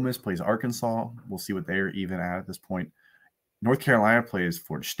 Ole Miss plays Arkansas. We'll see what they're even at this point. North Carolina plays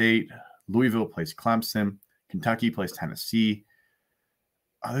Florida State. Louisville plays Clemson. Kentucky plays Tennessee.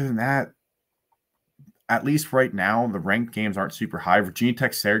 Other than that, at least right now, the ranked games aren't super high. Virginia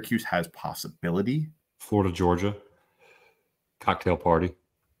Tech, Syracuse has possibility. Florida, Georgia. Cocktail party.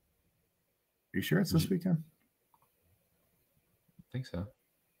 Are you sure it's this weekend? I think so.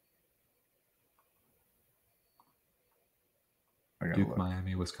 Duke,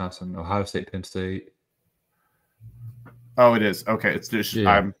 Miami, Wisconsin, Ohio State, Penn State. Oh, it is. Okay. It's just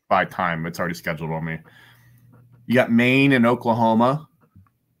I'm by time. It's already scheduled on me. You got Maine and Oklahoma.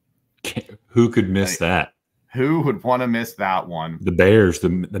 Who could miss that? Who would want to miss that one? The Bears. The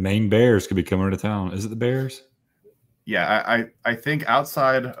Maine Bears could be coming to town. Is it the Bears? Yeah, I think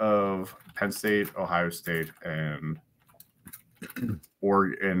outside of Penn State, Ohio State, and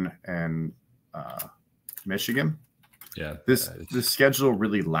Oregon and Michigan. Yeah. The schedule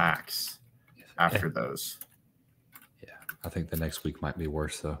really lacks after those. Yeah. I think the next week might be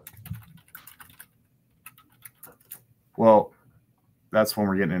worse, though. Well, that's when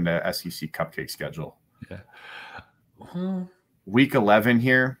we're getting into SEC cupcake schedule. Yeah. Week 11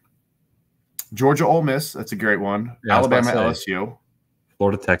 here. Georgia, Ole Miss. That's a great one. Yeah, Alabama, LSU.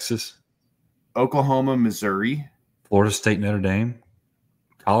 Florida, Texas. Oklahoma, Missouri. Florida State, Notre Dame.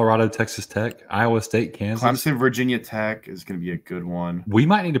 Colorado, Texas Tech. Iowa State, Kansas. Clemson, Virginia Tech is going to be a good one. We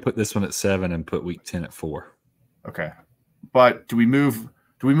might need to put this one at 7 and put week 10 at 4. Okay. But do we move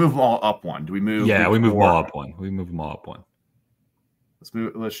them all up one? Do we move? Yeah, we move them all up one. We move them all up one.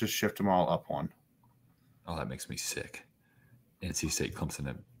 Let's just shift them all up one. Oh, that makes me sick. NC State, Clemson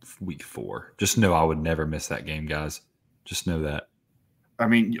at week 4. Just know I would never miss that game, guys. Just know that. I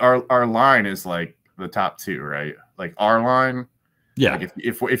mean, our line is like the top 2, right? Like our line. Yeah. Like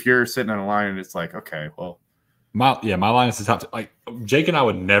if you're sitting on a line and it's like, okay, well, my line is the top 2. Like Jake and I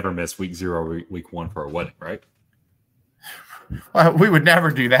would never miss week 0 or week 1 for a wedding, right? Well, we would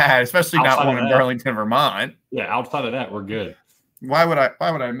never do that, especially not one in Burlington, Vermont. Yeah, outside of that, we're good. Why would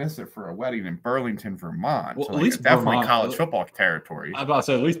I miss it for a wedding in Burlington, Vermont? Well, so at least definitely Vermont, college football territory. I'm about to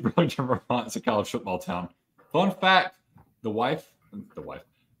say at least Burlington, Vermont is a college football town. Fun fact: the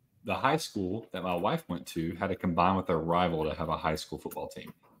high school that my wife went to had to combine with their rival to have a high school football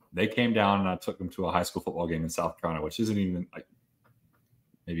team. They came down and I took them to a high school football game in South Carolina, which isn't even like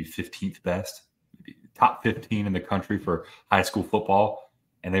maybe 15th best, maybe top 15 in the country for high school football,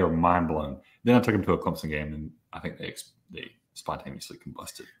 and they were mind blown. Then I took them to a Clemson game, and I think they spontaneously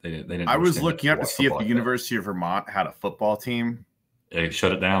combusted. They didn't. I was looking up to see if the University of Vermont had a football team. They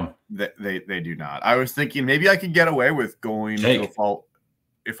shut it down. They do not. I was thinking maybe I could get away with going to a fall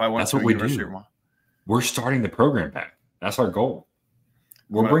if I went to the University of Vermont. We're starting the program back. That's our goal.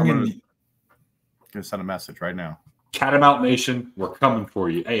 I'm going to send a message right now. Catamount Nation, we're coming for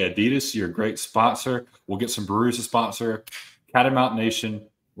you. Hey, Adidas, you're a great sponsor. We'll get some breweries to sponsor. Catamount Nation,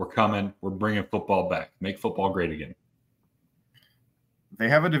 we're coming. We're bringing football back. Make football great again. They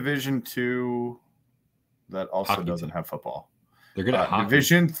have a Division II that also doesn't have football. They're good at hockey.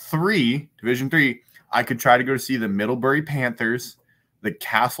 Division 3, I could try to go to see the Middlebury Panthers, the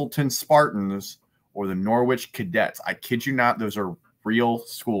Castleton Spartans, or the Norwich Cadets. I kid you not, those are real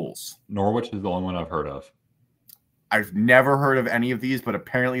schools. Norwich is the only one I've heard of. I've never heard of any of these, but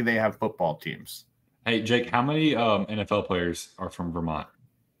apparently they have football teams. Hey, Jake, how many NFL players are from Vermont?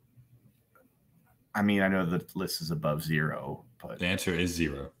 I mean, I know the list is above 0, but the answer is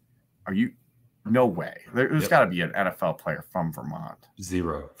 0. Are you? No way. There's got to be an NFL player from Vermont.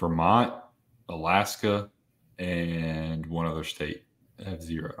 0. Vermont, Alaska, and one other state have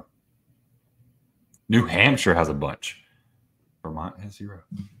 0. New Hampshire has a bunch. Vermont has 0.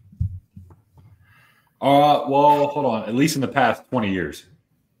 Well, hold on. At least in the past 20 years.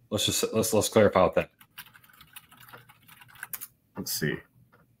 Let's clarify with that. Let's see.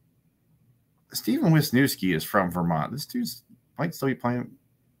 Steven Wisniewski is from Vermont. This dude's might still be playing.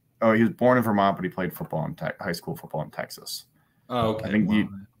 Oh, he was born in Vermont, but he played football in high school football in Texas. Oh, okay. I think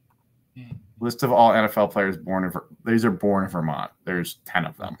list of all NFL players born in these are born in Vermont. There's 10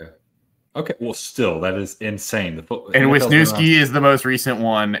 of them. Okay. Well, still, that is insane. And Wisniewski is the most recent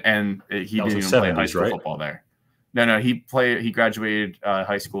one, and he didn't even play high school football there. No, he graduated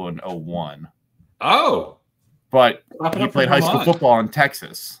high school in 2001. Oh, but he played high school football in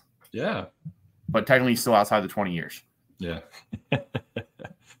Texas. Yeah, but technically still outside the 20 years. Yeah.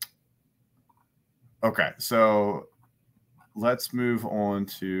 Okay, so let's move on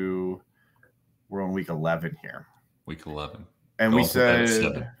to we're on week 11 here. Week 11, and we said,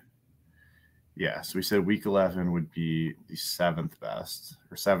 so we said week 11 would be the 7th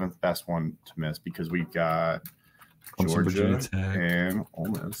best one to miss because we got Georgia and Ole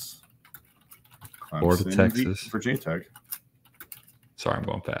Miss, Florida, Texas, Virginia Tech. Sorry, I'm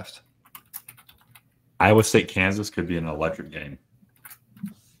going fast. Iowa State, Kansas could be an electric game.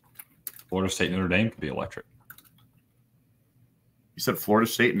 Florida State, Notre Dame could be electric. You said Florida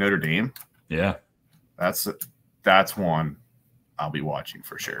State, Notre Dame? Yeah. That's one I'll be watching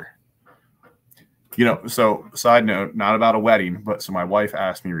for sure. So side note, not about a wedding, but so my wife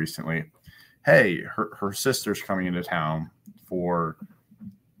asked me recently, hey, her sister's coming into town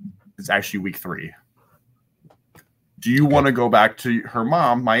it's actually week 3. Do you want to go back to her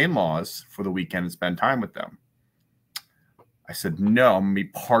mom, my in-laws, for the weekend and spend time with them? I said, no, I'm going to be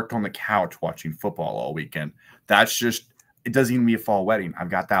parked on the couch watching football all weekend. It doesn't even be a fall wedding. I've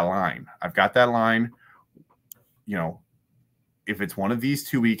got that line. if it's one of these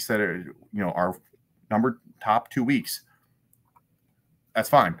 2 weeks that are, our top 2 weeks, that's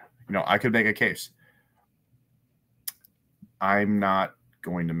fine. I could make a case. I'm not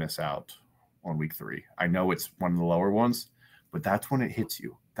going to miss out on week 3. I know it's one of the lower ones, but that's when it hits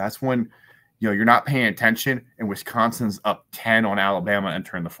you. That's when, you're not paying attention and Wisconsin's up 10 on Alabama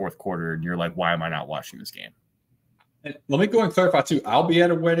entering the fourth quarter. And you're like, why am I not watching this game? And let me go and clarify too. I'll be at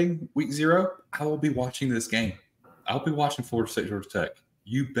a wedding week 0. I will be watching this game. I'll be watching Florida State, Georgia Tech.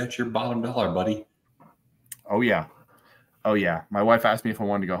 You bet your bottom dollar, buddy. Oh, yeah. Oh, yeah. My wife asked me if I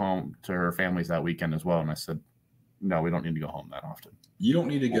wanted to go home to her family's that weekend as well. And I said, no, we don't need to go home that often. You don't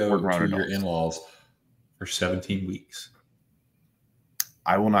need to go to your in-laws for 17 weeks.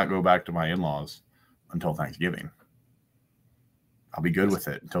 I will not go back to my in-laws until Thanksgiving. I'll be good with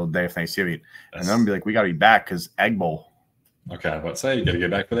it until the day of Thanksgiving. And then I'll be like, we got to be back because Egg Bowl. Okay, I was about to say, you got to get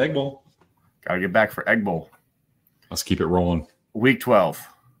back for the Egg Bowl. Got to get back for Egg Bowl. Let's keep it rolling. Week 12.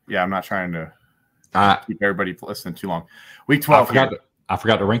 Yeah, I'm not trying to keep everybody listening too long. Week 12. I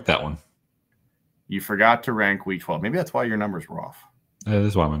forgot to rank that one. You forgot to rank week 12. Maybe that's why your numbers were off. That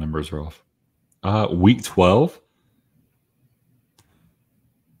is why my numbers are off. Week 12.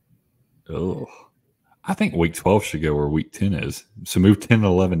 Oh, I think week 12 should go where week 10 is. So move 10 and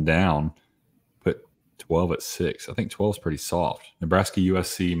 11 down, put 12 at 6. I think 12 is pretty soft. Nebraska,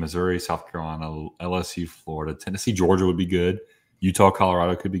 USC, Missouri, South Carolina, LSU, Florida, Tennessee, Georgia would be good. Utah,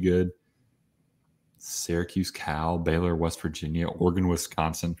 Colorado could be good. Syracuse, Cal, Baylor, West Virginia, Oregon,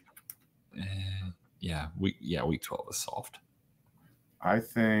 Wisconsin. Week 12 is soft. I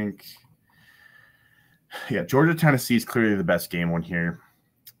think, Georgia, Tennessee is clearly the best game one here.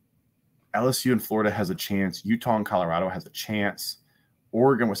 LSU and Florida has a chance. Utah and Colorado has a chance.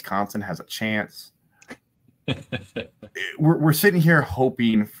 Oregon, Wisconsin has a chance. We're sitting here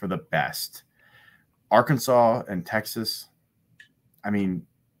hoping for the best. Arkansas and Texas. I mean,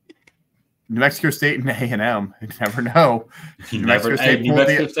 New Mexico State and A&M. You never know. New Mexico State.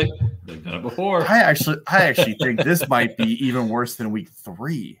 They've done it before. I actually think this might be even worse than week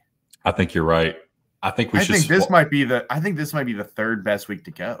 3. I think you're right. I think this might be the third best week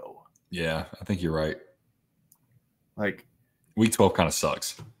to go. Yeah, I think you're right. Like, week 12 kind of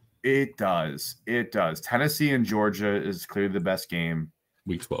sucks. It does. It does. Tennessee and Georgia is clearly the best game.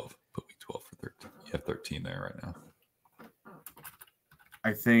 Week 12. Put week 12 for 13. You have 13 there right now.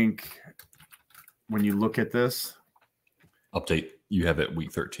 I think when you look at this. Update. You have it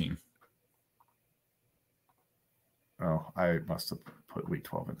week 13. Oh, I must have put week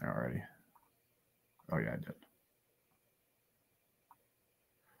 12 in there already. Oh, yeah, I did.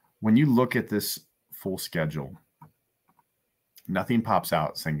 When you look at this full schedule, nothing pops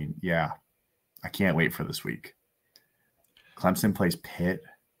out saying, yeah, I can't wait for this week. Clemson plays Pitt.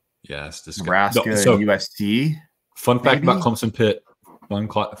 Yes. Nebraska and USC. Fun fact about Clemson Pitt.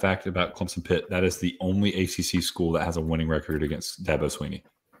 That is the only ACC school that has a winning record against Dabo Swinney.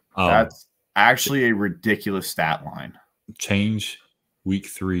 That's actually a ridiculous stat line. Change week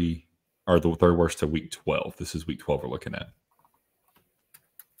 3 or the third worst to week 12. This is week 12 we're looking at.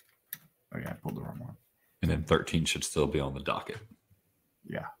 Oh, yeah, I pulled the wrong one. And then 13 should still be on the docket.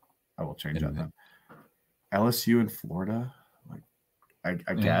 Yeah, I will change that then. LSU and Florida, I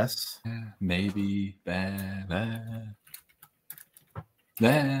guess. Maybe. I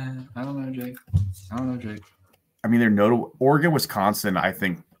don't know, Jake. I mean, they're notable. Oregon, Wisconsin, I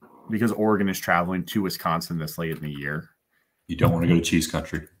think, because Oregon is traveling to Wisconsin this late in the year. You don't want to go to cheese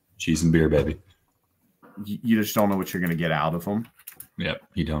country. Cheese and beer, baby. You just don't know what you're going to get out of them. Yep,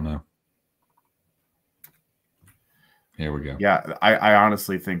 you don't know. Here we go. Yeah, I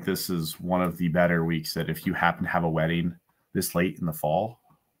honestly think this is one of the better weeks that if you happen to have a wedding this late in the fall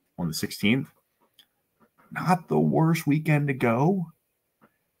on the 16th, not the worst weekend to go.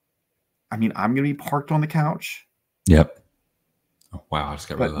 I mean, I'm going to be parked on the couch. Yep. Oh, wow, I just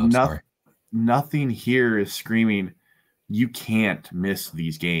got really loud. Sorry. Nothing here is screaming, you can't miss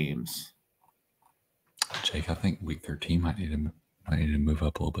these games. Jake, I think week 13 might need to move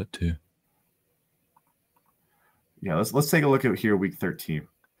up a little bit too. Yeah, let's take a look at here week 13.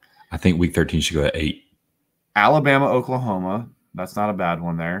 I think week 13 should go at 8. Alabama, Oklahoma. That's not a bad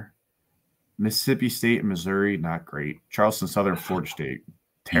one there. Mississippi State and Missouri, not great. Charleston Southern, Florida State,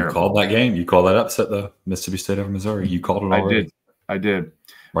 terrible. You called that game. You called that upset, though. Mississippi State over Missouri. You called it already. I did.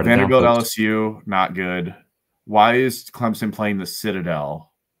 Vanderbilt, LSU, not good. Why is Clemson playing the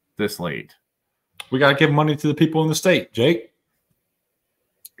Citadel this late? We got to give money to the people in the state, Jake.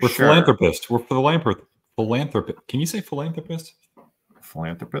 We're philanthropists. We're philanthropist. Can you say philanthropist?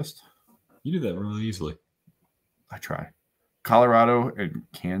 Philanthropist? You do that really easily. I try. Colorado and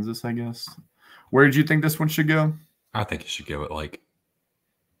Kansas, I guess. Where did you think this one should go? I think you should go at like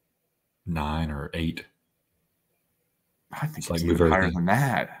 9 or 8. I think it's even higher than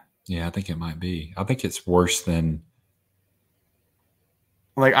that. Yeah, I think it might be. I think it's worse than.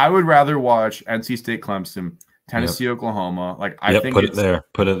 Like, I would rather watch NC State, Clemson, Tennessee, Oklahoma. Like, I think put it there.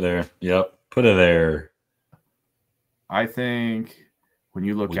 Put it there. Yep, put it there. I think when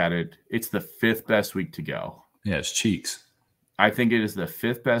you look at it, it's the 5th best week to go. Yeah, it's cheeks. I think it is the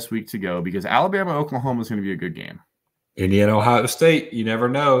 5th best week to go because Alabama, Oklahoma is going to be a good game. Indiana, Ohio State, you never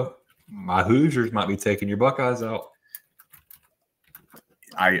know. My Hoosiers might be taking your Buckeyes out.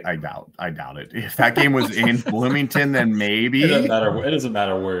 I doubt it. If that game was in Bloomington, then maybe. It doesn't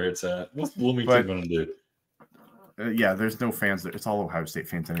matter where it's at. What's Bloomington going to do? Yeah, there's no fans there. It's all Ohio State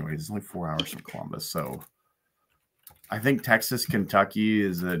fans anyway. It's only 4 hours from Columbus. So I think Texas, Kentucky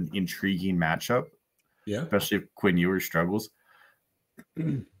is an intriguing matchup. Yeah. Especially if Quinn Ewers struggles.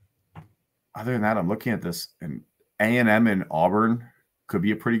 Other than that, I'm looking at this, and A&M and Auburn could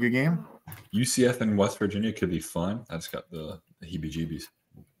be a pretty good game. UCF and West Virginia could be fun. I just got the heebie-jeebies.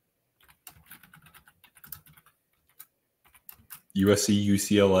 USC,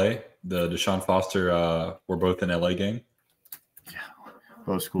 UCLA, the Deshaun Foster, we're both in LA game. Yeah,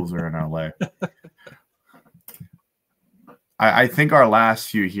 both schools are in LA. I think our last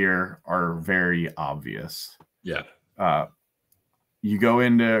few here are very obvious. Yeah. You go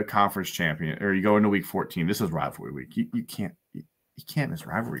into conference champion, or you go into week 14. This is rivalry week. You can't miss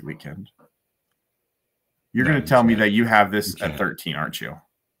rivalry weekend. You're going to tell me that you have this at 13, aren't you?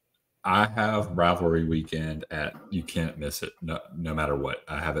 I have rivalry weekend at you can't miss it. No matter what.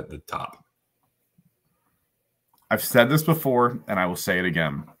 I have it at the top. I've said this before, and I will say it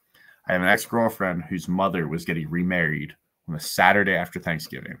again. I have an ex-girlfriend whose mother was getting remarried on the Saturday after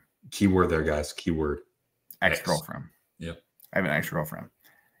Thanksgiving. Keyword there, guys. Keyword. Ex-girlfriend. Yep. I have an ex-girlfriend.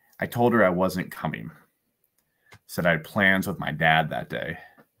 I told her I wasn't coming. Said I had plans with my dad that day.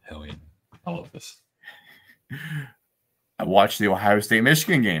 Hell yeah. I love this. I watched the Ohio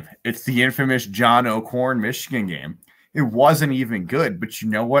State-Michigan game. It's the infamous John O'Korn-Michigan game. It wasn't even good, but you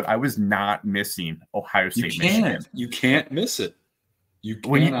know what? I was not missing Ohio State-Michigan. You can't miss it.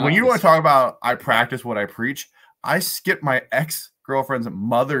 When you want to talk about I practice what I preach, I skipped my ex-girlfriend's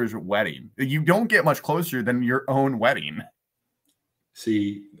mother's wedding. You don't get much closer than your own wedding.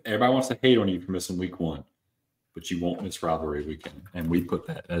 See, everybody wants to hate on you for missing week 1, but you won't miss rivalry weekend. And we put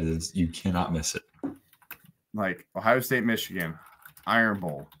that as you cannot miss it. Like Ohio State, Michigan, Iron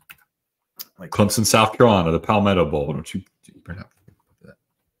Bowl. Like Clemson, South Carolina, the Palmetto Bowl. Don't you better not put that.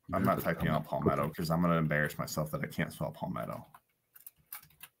 I'm not typing out Palmetto because I'm going to embarrass myself that I can't spell Palmetto.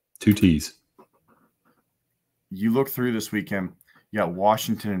 2 T's. You look through this weekend, you got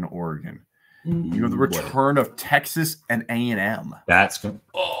Washington and Oregon. You have the return of Texas and A&M. That's going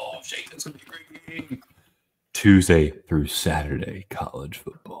to that's going to be a great game. Tuesday through Saturday, college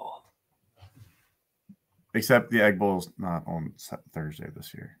football. Except the Egg Bowl's not on Thursday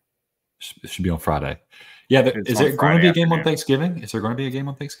this year. It should be on Friday. Yeah, is there going to be a game on Thanksgiving? Is there going to be a game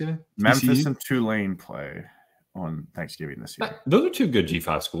on Thanksgiving? Memphis and Tulane play on Thanksgiving this year. Those are 2 good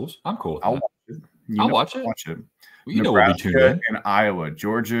G5 schools. I'm cool with that. I'll watch it. Watch it. Well, you know we'll be tuned in. And Iowa,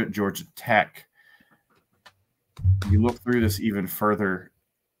 Georgia Tech. You look through this even further.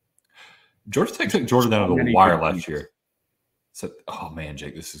 Georgia Tech took Georgia down to the wire last year. So, oh man,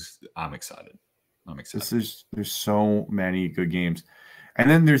 Jake, I'm excited. There's so many good games. And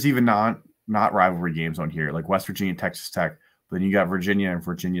then there's even not rivalry games on here, like West Virginia, Texas Tech. But then you got Virginia and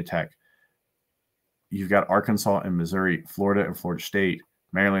Virginia Tech. You've got Arkansas and Missouri, Florida and Florida State,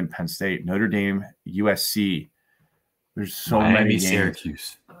 Maryland, Penn State, Notre Dame, USC. There's so many games.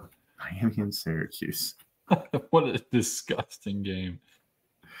 Syracuse. Miami and Syracuse. What a disgusting game.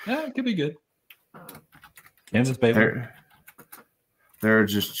 Yeah, it could be good. Kansas, Baylor. There are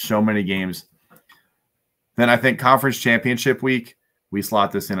just so many games. Then I think conference championship week, we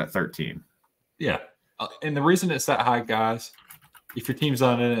slot this in at 13. Yeah. And the reason it's that high, guys, if your team's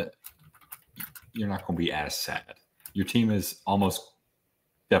not in it, you're not going to be as sad. Your team is almost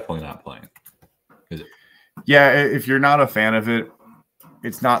definitely not playing. Is it? Yeah, if you're not a fan of it,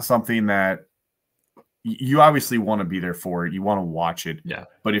 it's not something that you obviously want to be there for it. You want to watch it. Yeah.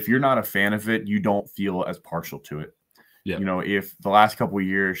 But if you're not a fan of it, you don't feel as partial to it. Yeah. You know, if the last couple of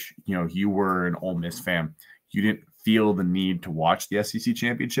years, you were an Ole Miss fan, you didn't feel the need to watch the SEC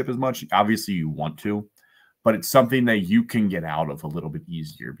championship as much. Obviously, you want to, but it's something that you can get out of a little bit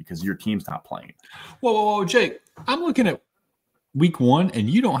easier because your team's not playing. Whoa, Jake, I'm looking at week 1, and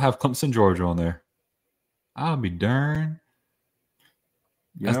you don't have Clemson, Georgia on there. I'll be darned.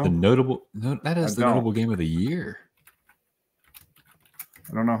 That is the notable game of the year.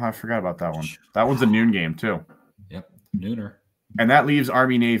 I don't know how I forgot about that one. That one's a noon game too. Yep. Nooner. And that leaves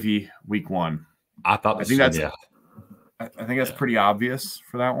Army Navy week 1. I think that's pretty obvious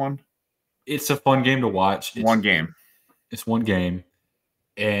for that one. It's a fun game to watch. It's one game. It's one game,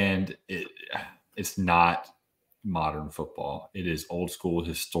 and it's not modern football. It is old school,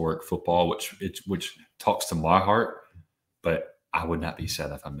 historic football, which talks to my heart. But I would not be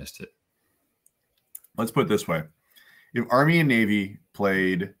sad if I missed it. Let's put it this way: if Army and Navy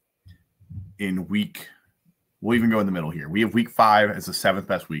played in week, we'll even go in the middle here. We have week 5 as the 7th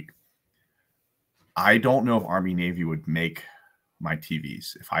best week. I don't know if Army Navy would make my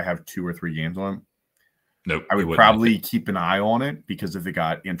TVs if I have 2 or 3 games on them. Nope. I would probably keep an eye on it because if it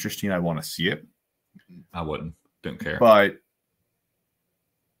got interesting, I want to see it. I wouldn't. Don't care. But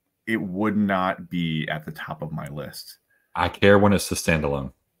it would not be at the top of my list. I care when it's a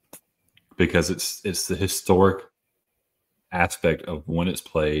standalone because it's the historic aspect of when it's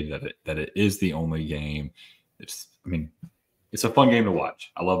played, that it is the only game. It's a fun game to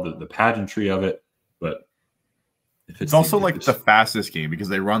watch. I love the pageantry of it, but it's also like the fastest game because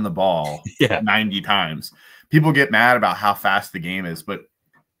they run the ball 90 times. People get mad about how fast the game is, but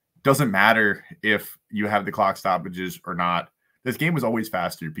it doesn't matter if you have the clock stoppages or not. This game was always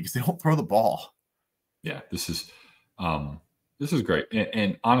faster because they don't throw the ball. Yeah, this is great.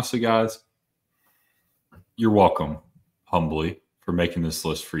 And honestly, guys, you're welcome humbly for making this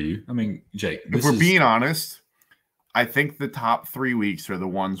list for you. I mean, Jake, if we're being honest, I think the top 3 weeks are the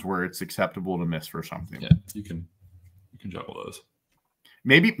ones where it's acceptable to miss for something. Yeah, you can juggle those.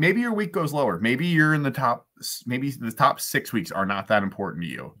 Maybe your week goes lower. Maybe you're in the top. Maybe the top 6 weeks are not that important to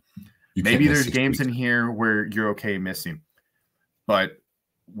you. Maybe there's games in here where you're okay missing. But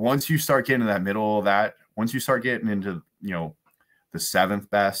once you start getting to that middle of that, once you start getting into the 7th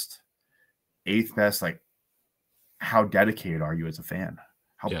best, 8th best, like how dedicated are you as a fan?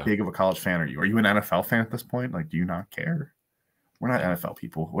 How big of a college fan are you? Are you an NFL fan at this point? Like, do you not care? We're not NFL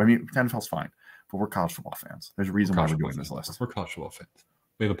people. I mean, NFL's fine, but we're college football fans. There's a reason why we're doing this list. We're college football fans.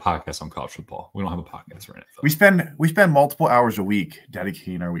 We have a podcast on college football. We don't have a podcast for NFL. We spend multiple hours a week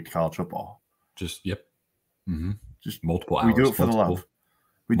dedicating our week to college football. Just just multiple hours. We do it for the love.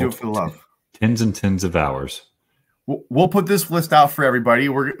 We do it for the love. Tens and tens of hours. We'll put this list out for everybody.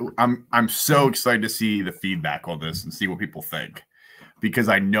 I'm so excited to see the feedback on this and see what people think, because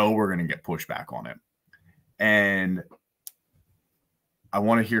I know we're going to get pushback on it. And I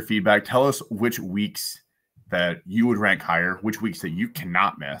want to hear feedback. Tell us which weeks that you would rank higher, which weeks that you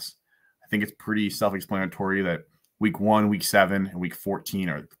cannot miss. I think it's pretty self-explanatory that week 1, week 7, and week 14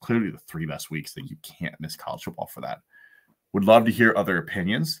 are clearly the 3 best weeks that you can't miss college football for that. Would love to hear other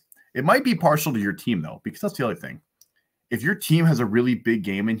opinions. It might be partial to your team, though, because that's the other thing. If your team has a really big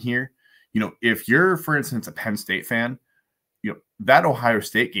game in here, if you're, for instance, a Penn State fan, that Ohio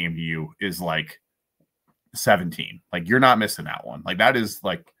State game to you is like 17. Like, you're not missing that one. Like, that is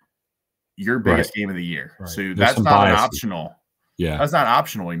like your biggest game of the year. Right. So that's not an optional. Yeah. That's not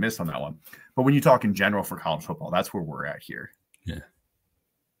optional. You missed on that one. But when you talk in general for college football, that's where we're at here. Yeah.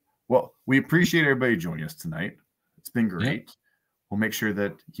 Well, we appreciate everybody joining us tonight. It's been great. Yeah. We'll make sure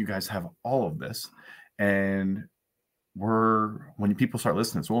that you guys have all of this. And when people start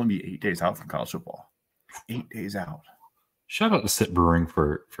listening, it's only be 8 days out from college football. 8 days out. Shout out to Sit Brewing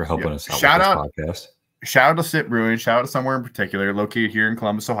for helping us out with this podcast. Shout out to Sit Brewing. Shout out to Somewhere in Particular, located here in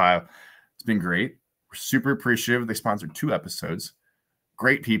Columbus, Ohio. It's been great. We're super appreciative. They sponsored 2 episodes.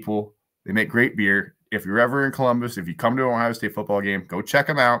 Great people. They make great beer. If you're ever in Columbus, if you come to an Ohio State football game, go check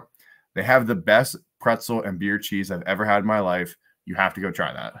them out. They have the best pretzel and beer cheese I've ever had in my life. You have to go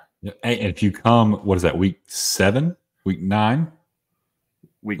try that. Yeah. And if you come, what is that, week 7? Week 9?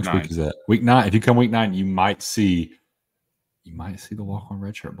 Week Which 9. Week is that? Week 9. If you come week 9, you might see the walk-on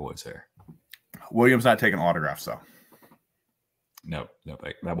redshirt boys there. William's not taking autographs, though. No,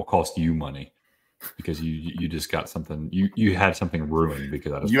 that will cost you money because you just got something. You had something ruined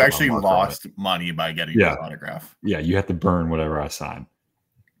because you actually lost money by getting this autograph. Yeah, you have to burn whatever I sign.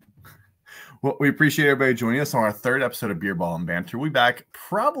 Well, we appreciate everybody joining us on our 3rd episode of Beer Ball and Banter. We'll be back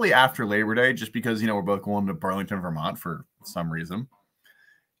probably after Labor Day, just because we're both going to Burlington, Vermont for some reason.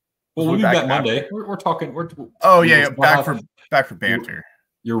 Well, we'll be back Monday. We're talking. Back for Banter.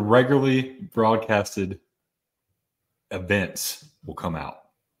 Your regularly broadcasted events will come out.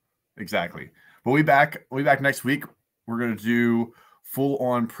 Exactly. We'll be back next week. We're going to do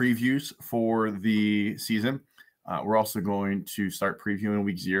full-on previews for the season. We're also going to start previewing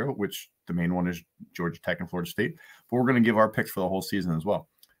week 0, which the main one is Georgia Tech and Florida State. But we're going to give our picks for the whole season as well.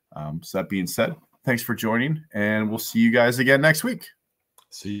 So that being said, thanks for joining, and we'll see you guys again next week.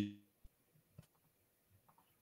 See you.